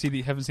still haven't seen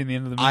the end of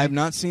the movie? I have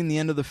not seen the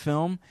end of the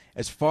film.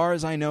 As far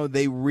as I know,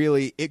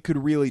 it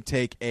could really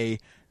take a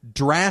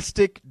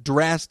drastic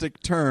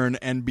turn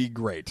and be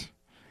great.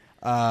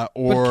 But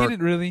can it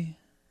really?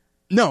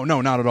 No,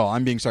 not at all.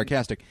 I'm being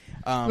sarcastic.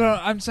 No,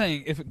 I'm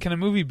saying, can a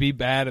movie be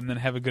bad and then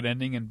have a good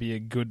ending and be a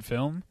good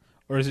film,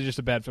 or is it just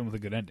a bad film with a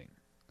good ending?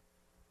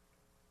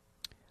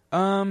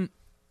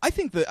 I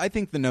think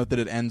the note that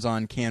it ends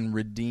on can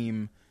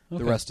redeem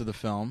the rest of the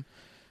film.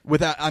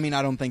 Without, I mean,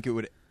 I don't think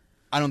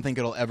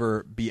it'll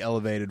ever be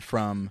elevated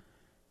from,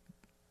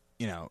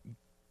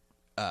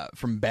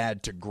 from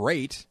bad to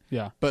great.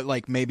 Yeah. But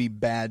like maybe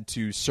bad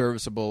to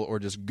serviceable or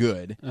just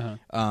good.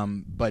 Uh-huh.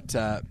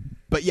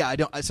 But yeah, I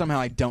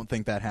don't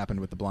think that happened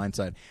with The Blind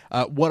Side.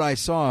 What I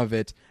saw of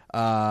it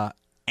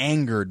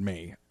angered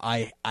me.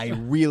 I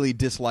really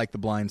disliked The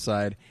Blind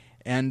Side.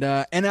 And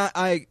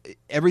I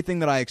everything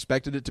that I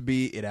expected it to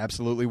be, it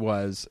absolutely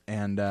was,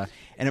 and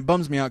it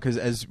bums me out because,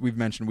 as we've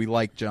mentioned, we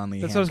like John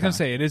Lee. That's Hancock. what I was going to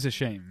say. It is a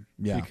shame,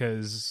 yeah,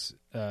 because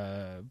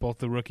both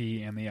The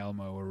Rookie and The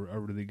Alamo are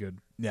really good.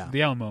 Yeah,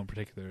 The Alamo in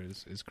particular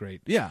is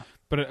great. Yeah,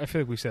 but I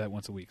feel like we say that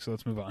once a week, so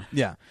let's move on.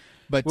 Yeah,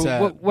 but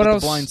what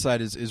else? The Blind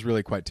Side is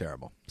really quite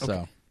terrible. Okay.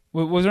 So.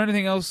 Was there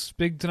anything else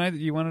big tonight that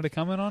you wanted to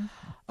comment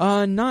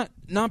on?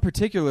 Not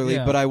particularly,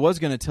 but I was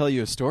going to tell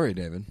you a story,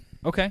 David.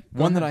 Okay,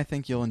 one that I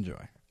think you'll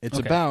enjoy. It's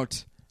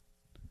about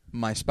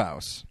my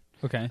spouse.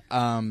 Okay.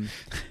 And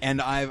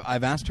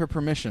I've asked her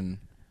permission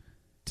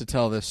to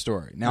tell this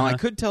story. Now, I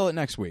could tell it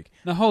next week.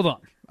 Now, hold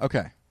on.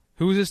 Okay.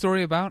 Who is this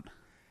story about?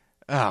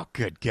 Oh,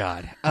 good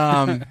God.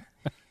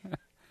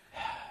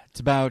 It's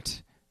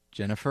about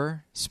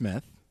Jennifer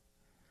Smith.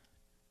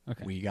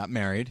 Okay. We got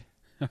married.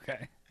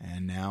 Okay.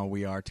 And now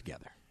we are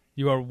together.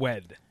 You are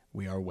wed.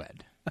 We are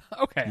wed.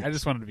 Okay, yes. I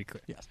just wanted to be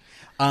clear. Yes.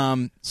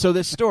 So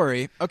this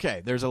story,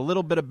 there's a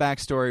little bit of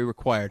backstory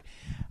required.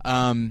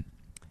 Jen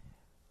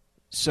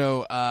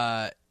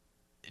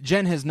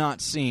has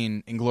not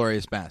seen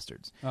Inglourious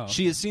Basterds. Oh, okay.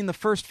 She has seen the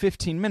first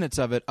 15 minutes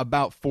of it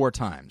about 4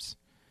 times.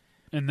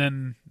 And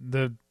then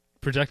the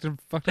projector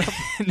fucked up?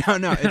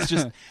 No, it's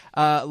just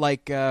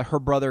her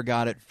brother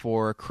got it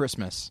for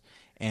Christmas,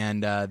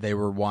 and they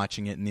were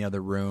watching it in the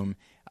other room,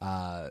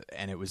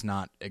 and it was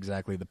not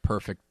exactly the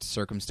perfect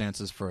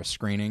circumstances for a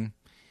screening.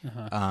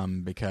 Uh-huh.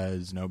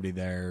 Because nobody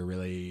there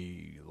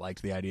really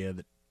liked the idea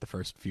that the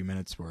first few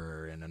minutes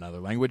were in another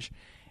language,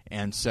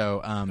 and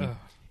so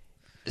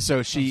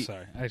so she. I'm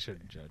sorry, I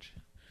shouldn't judge.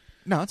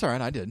 No, it's all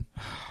right. I did,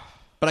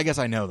 but I guess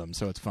I know them,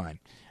 so it's fine.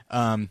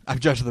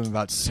 I've judged them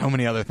about so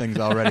many other things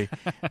already,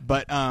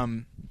 but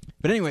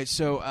anyway,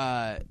 so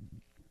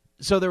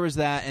there was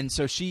that, and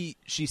so she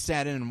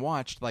sat in and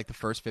watched like the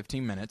first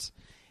 15 minutes,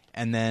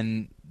 and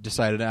then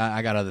decided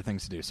I got other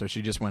things to do, so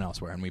she just went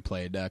elsewhere, and we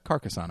played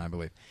Carcassonne, I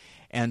believe.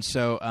 And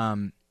so,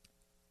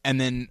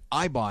 and then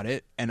I bought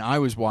it, and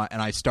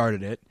and I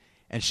started it,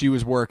 and she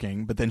was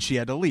working, but then she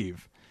had to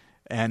leave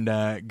and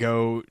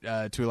go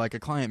to like a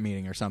client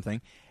meeting or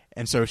something,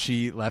 and so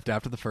she left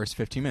after the first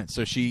 15 minutes.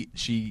 So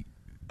she's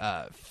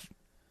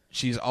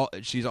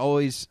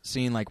always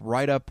seen like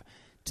right up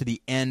to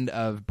the end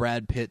of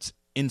Brad Pitt's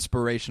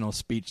inspirational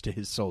speech to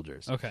his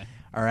soldiers. Okay,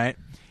 all right,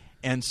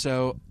 and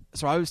so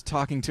I was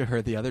talking to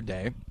her the other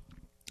day,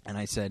 and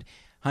I said,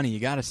 "Honey,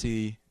 you got to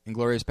see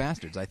Inglourious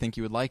Basterds. I think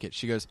you would like it."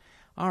 She goes,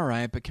 "All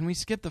right, but can we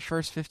skip the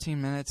first 15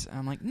 minutes?" And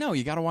I'm like, "No,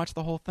 you got to watch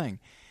the whole thing."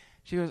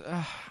 She goes,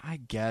 "I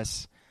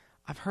guess.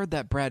 I've heard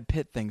that Brad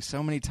Pitt thing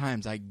so many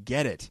times. I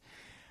get it."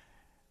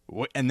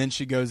 And then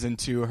she goes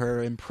into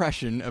her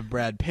impression of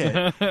Brad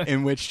Pitt,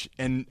 in which,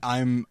 and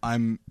I'm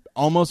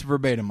almost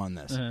verbatim on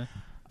this.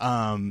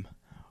 Uh-huh.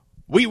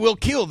 We will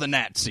kill the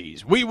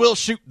Nazis. We will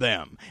shoot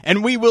them,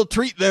 and we will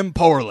treat them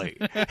poorly.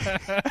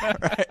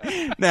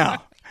 Right?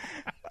 Now,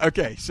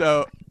 okay,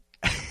 so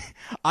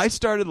I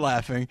started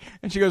laughing,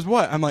 and she goes,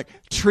 "What?" I'm like,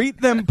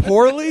 "Treat them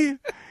poorly?"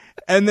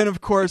 And then,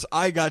 of course,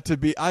 I got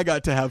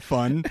to have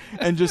fun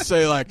and just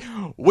say like,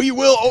 we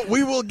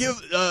will give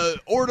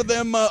order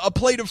them a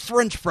plate of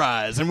French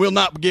fries, and we'll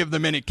not give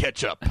them any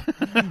ketchup.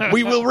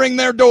 We will ring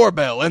their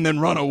doorbell and then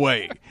run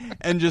away,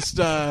 and just.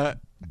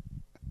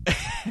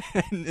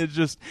 It's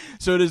just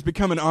so it has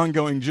become an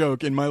ongoing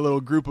joke in my little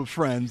group of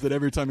friends that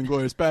every time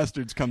Inglourious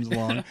Basterds comes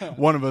along,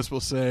 one of us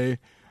will say,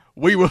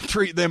 "We will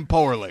treat them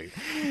poorly,"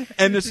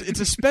 and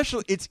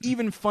it's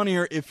even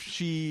funnier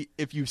if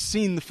you've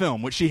seen the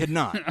film, which she had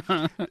not.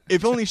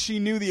 If only she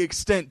knew the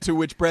extent to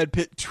which Brad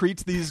Pitt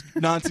treats these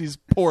Nazis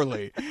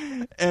poorly.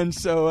 And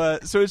so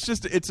it's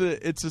just it's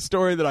a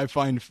story that I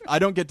find I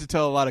don't get to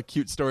tell a lot of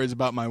cute stories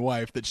about my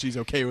wife that she's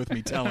okay with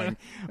me telling,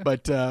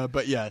 but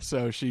yeah,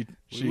 so she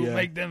will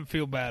make them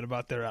feel bad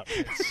about their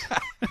outfits.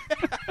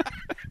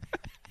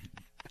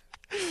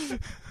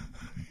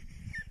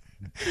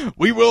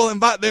 We will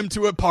invite them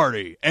to a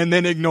party and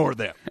then ignore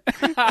them.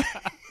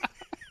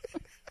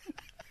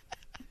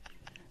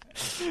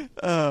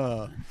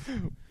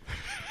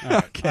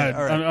 Okay,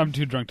 all right. I'm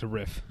too drunk to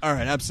riff. All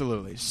right,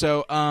 absolutely.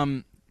 So,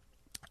 all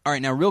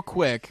right, now real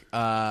quick.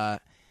 So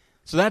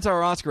that's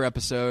our Oscar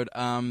episode,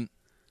 and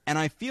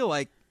I feel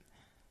like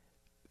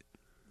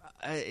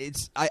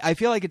I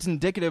feel like it's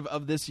indicative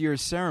of this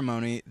year's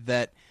ceremony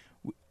that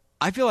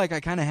I feel like I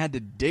kind of had to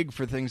dig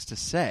for things to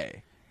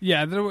say.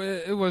 Yeah,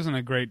 it wasn't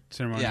a great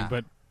ceremony,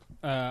 but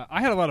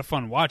I had a lot of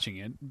fun watching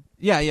it.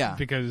 Yeah.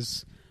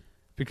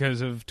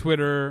 Because of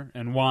Twitter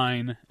and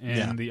wine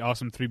and the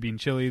awesome 3-bean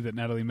chili that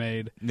Natalie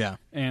made. Yeah.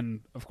 And,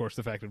 of course,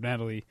 The Fact of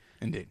Natalie.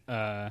 Indeed.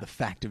 The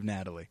Fact of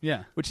Natalie.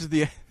 Yeah. Which is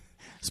the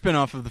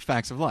spin-off of The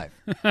Facts of Life.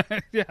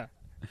 Yeah.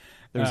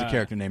 There was a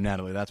character named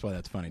Natalie. That's why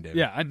that's funny, David.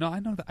 Yeah, I know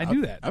that. I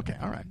knew that. Okay,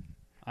 all right.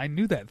 I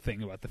knew that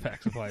thing about The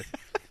Facts of Life.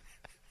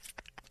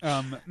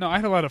 No, I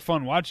had a lot of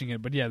fun watching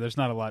it, but yeah, there's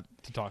not a lot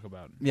to talk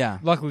about. Yeah.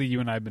 Luckily, you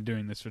and I have been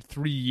doing this for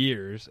 3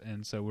 years,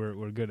 and so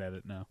we're good at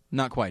it now.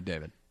 Not quite,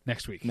 David.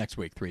 Next week,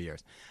 3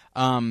 years.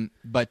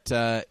 But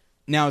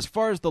now, as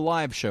far as the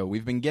live show,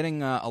 we've been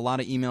getting a lot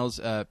of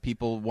emails,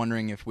 people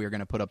wondering if we are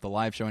going to put up the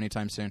live show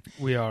anytime soon.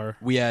 We are.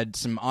 We had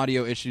some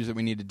audio issues that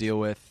we need to deal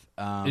with.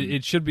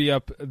 It should be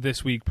up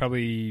this week,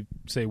 probably,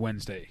 say,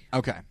 Wednesday.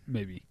 Okay.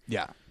 Maybe.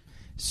 Yeah.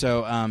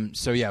 So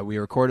yeah, we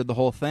recorded the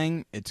whole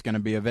thing. It's going to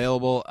be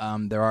available.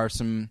 There are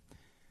some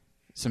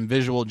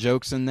visual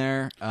jokes in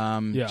there.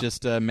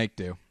 Just make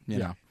do, you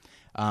know.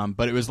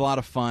 But it was a lot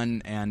of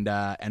fun,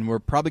 and we're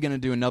probably going to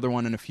do another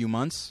one in a few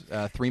months,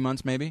 3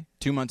 months maybe,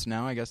 2 months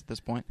now, I guess at this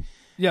point.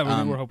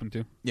 Yeah, we're hoping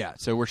to. Yeah,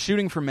 so we're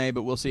shooting for May,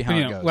 but we'll see how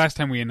it goes. Last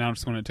time we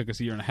announced one, it took us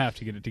a year and a half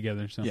to get it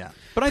together. So. Yeah,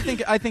 but I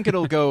think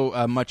it'll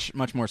go much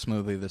more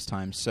smoothly this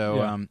time.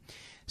 So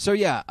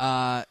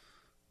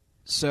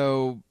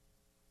so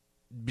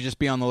just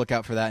be on the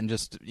lookout for that, and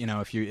just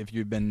if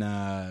you've been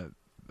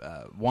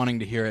wanting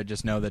to hear it,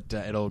 just know that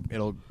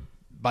it'll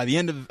by the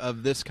end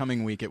of this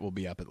coming week it will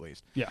be up at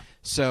least. Yeah.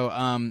 So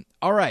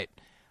all right,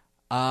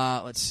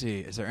 let's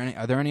see.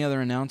 Are there any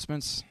other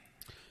announcements?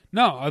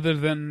 No, other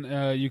than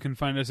you can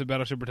find us at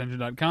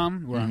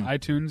BattleshipRetention.com. We're on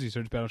iTunes. You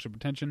search Battleship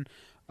Retention.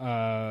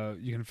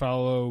 You can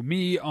follow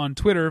me on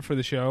Twitter for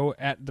the show,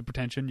 at The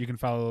Pretension. You can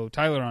follow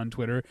Tyler on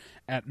Twitter,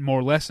 at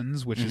More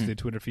Lessons, which is the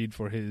Twitter feed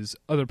for his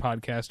other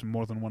podcast,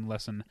 More Than One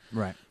Lesson,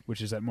 right? Which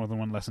is at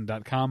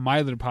morethanonelesson.com. My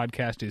other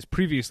podcast is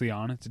Previously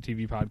On. It's a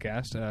TV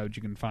podcast, which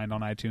you can find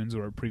on iTunes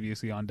or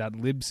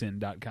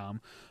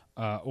previouslyon.libsyn.com,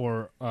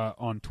 or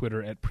on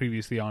Twitter at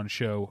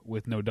PreviouslyOnShow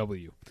with no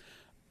W.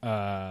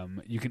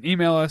 You can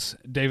email us,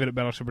 David at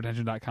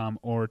BattleshipRetention.com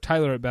or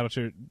Tyler at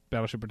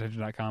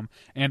BattleshipRetention.com.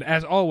 And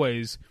as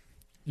always,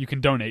 you can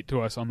donate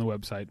to us on the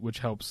website, which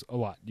helps a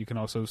lot. You can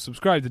also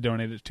subscribe to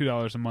donate. It's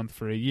 $2 a month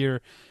for a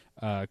year.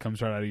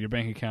 Comes right out of your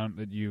bank account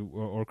that you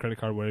or credit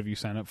card, whatever you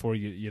sign up for.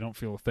 You don't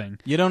feel a thing.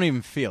 You don't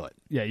even feel it.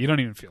 Yeah, you don't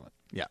even feel it.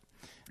 Yeah.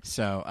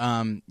 So,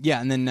 and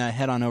then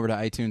head on over to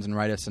iTunes and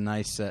write us a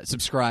nice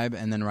subscribe,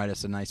 and then write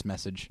us a nice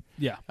message.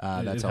 Yeah,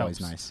 that's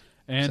always nice.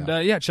 And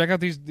check out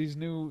these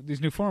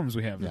new forums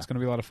we have. Yeah. It's going to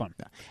be a lot of fun.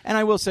 Yeah. And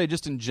I will say,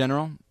 just in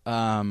general,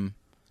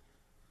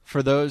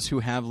 for those who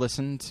have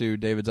listened to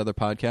David's other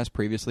podcast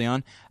Previously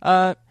On,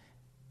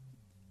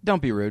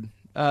 don't be rude.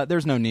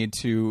 There's no need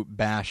to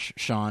bash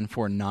Sean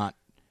for not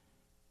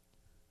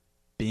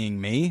being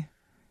me.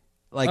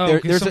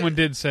 Like someone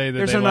did say that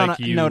there's they a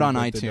you, note on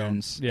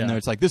iTunes, and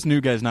it's like, this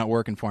new guy's not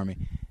working for me.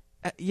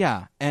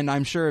 Yeah, and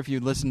I'm sure if you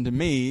listen to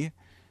me.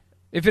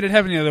 If it had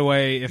happened the other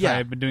way, if I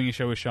had been doing a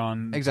show with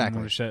Sean, exactly,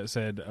 someone would have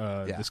said,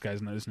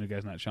 this new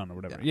guy's not Sean or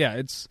whatever. Yeah,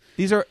 it's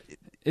a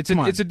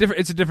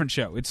different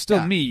show. It's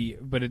still me,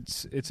 but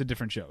it's a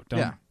different show.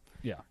 Yeah.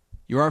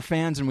 You're our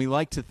fans, and we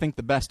like to think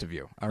the best of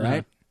you. All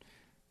right,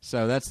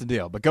 so that's the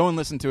deal. But go and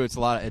listen to it.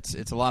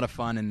 It's a lot of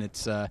fun, and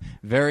it's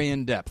very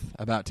in depth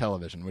about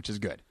television, which is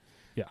good.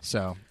 Yeah.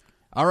 So,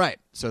 all right.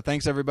 So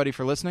thanks everybody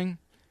for listening,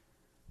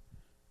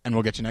 and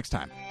we'll get you next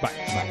time.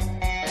 Bye.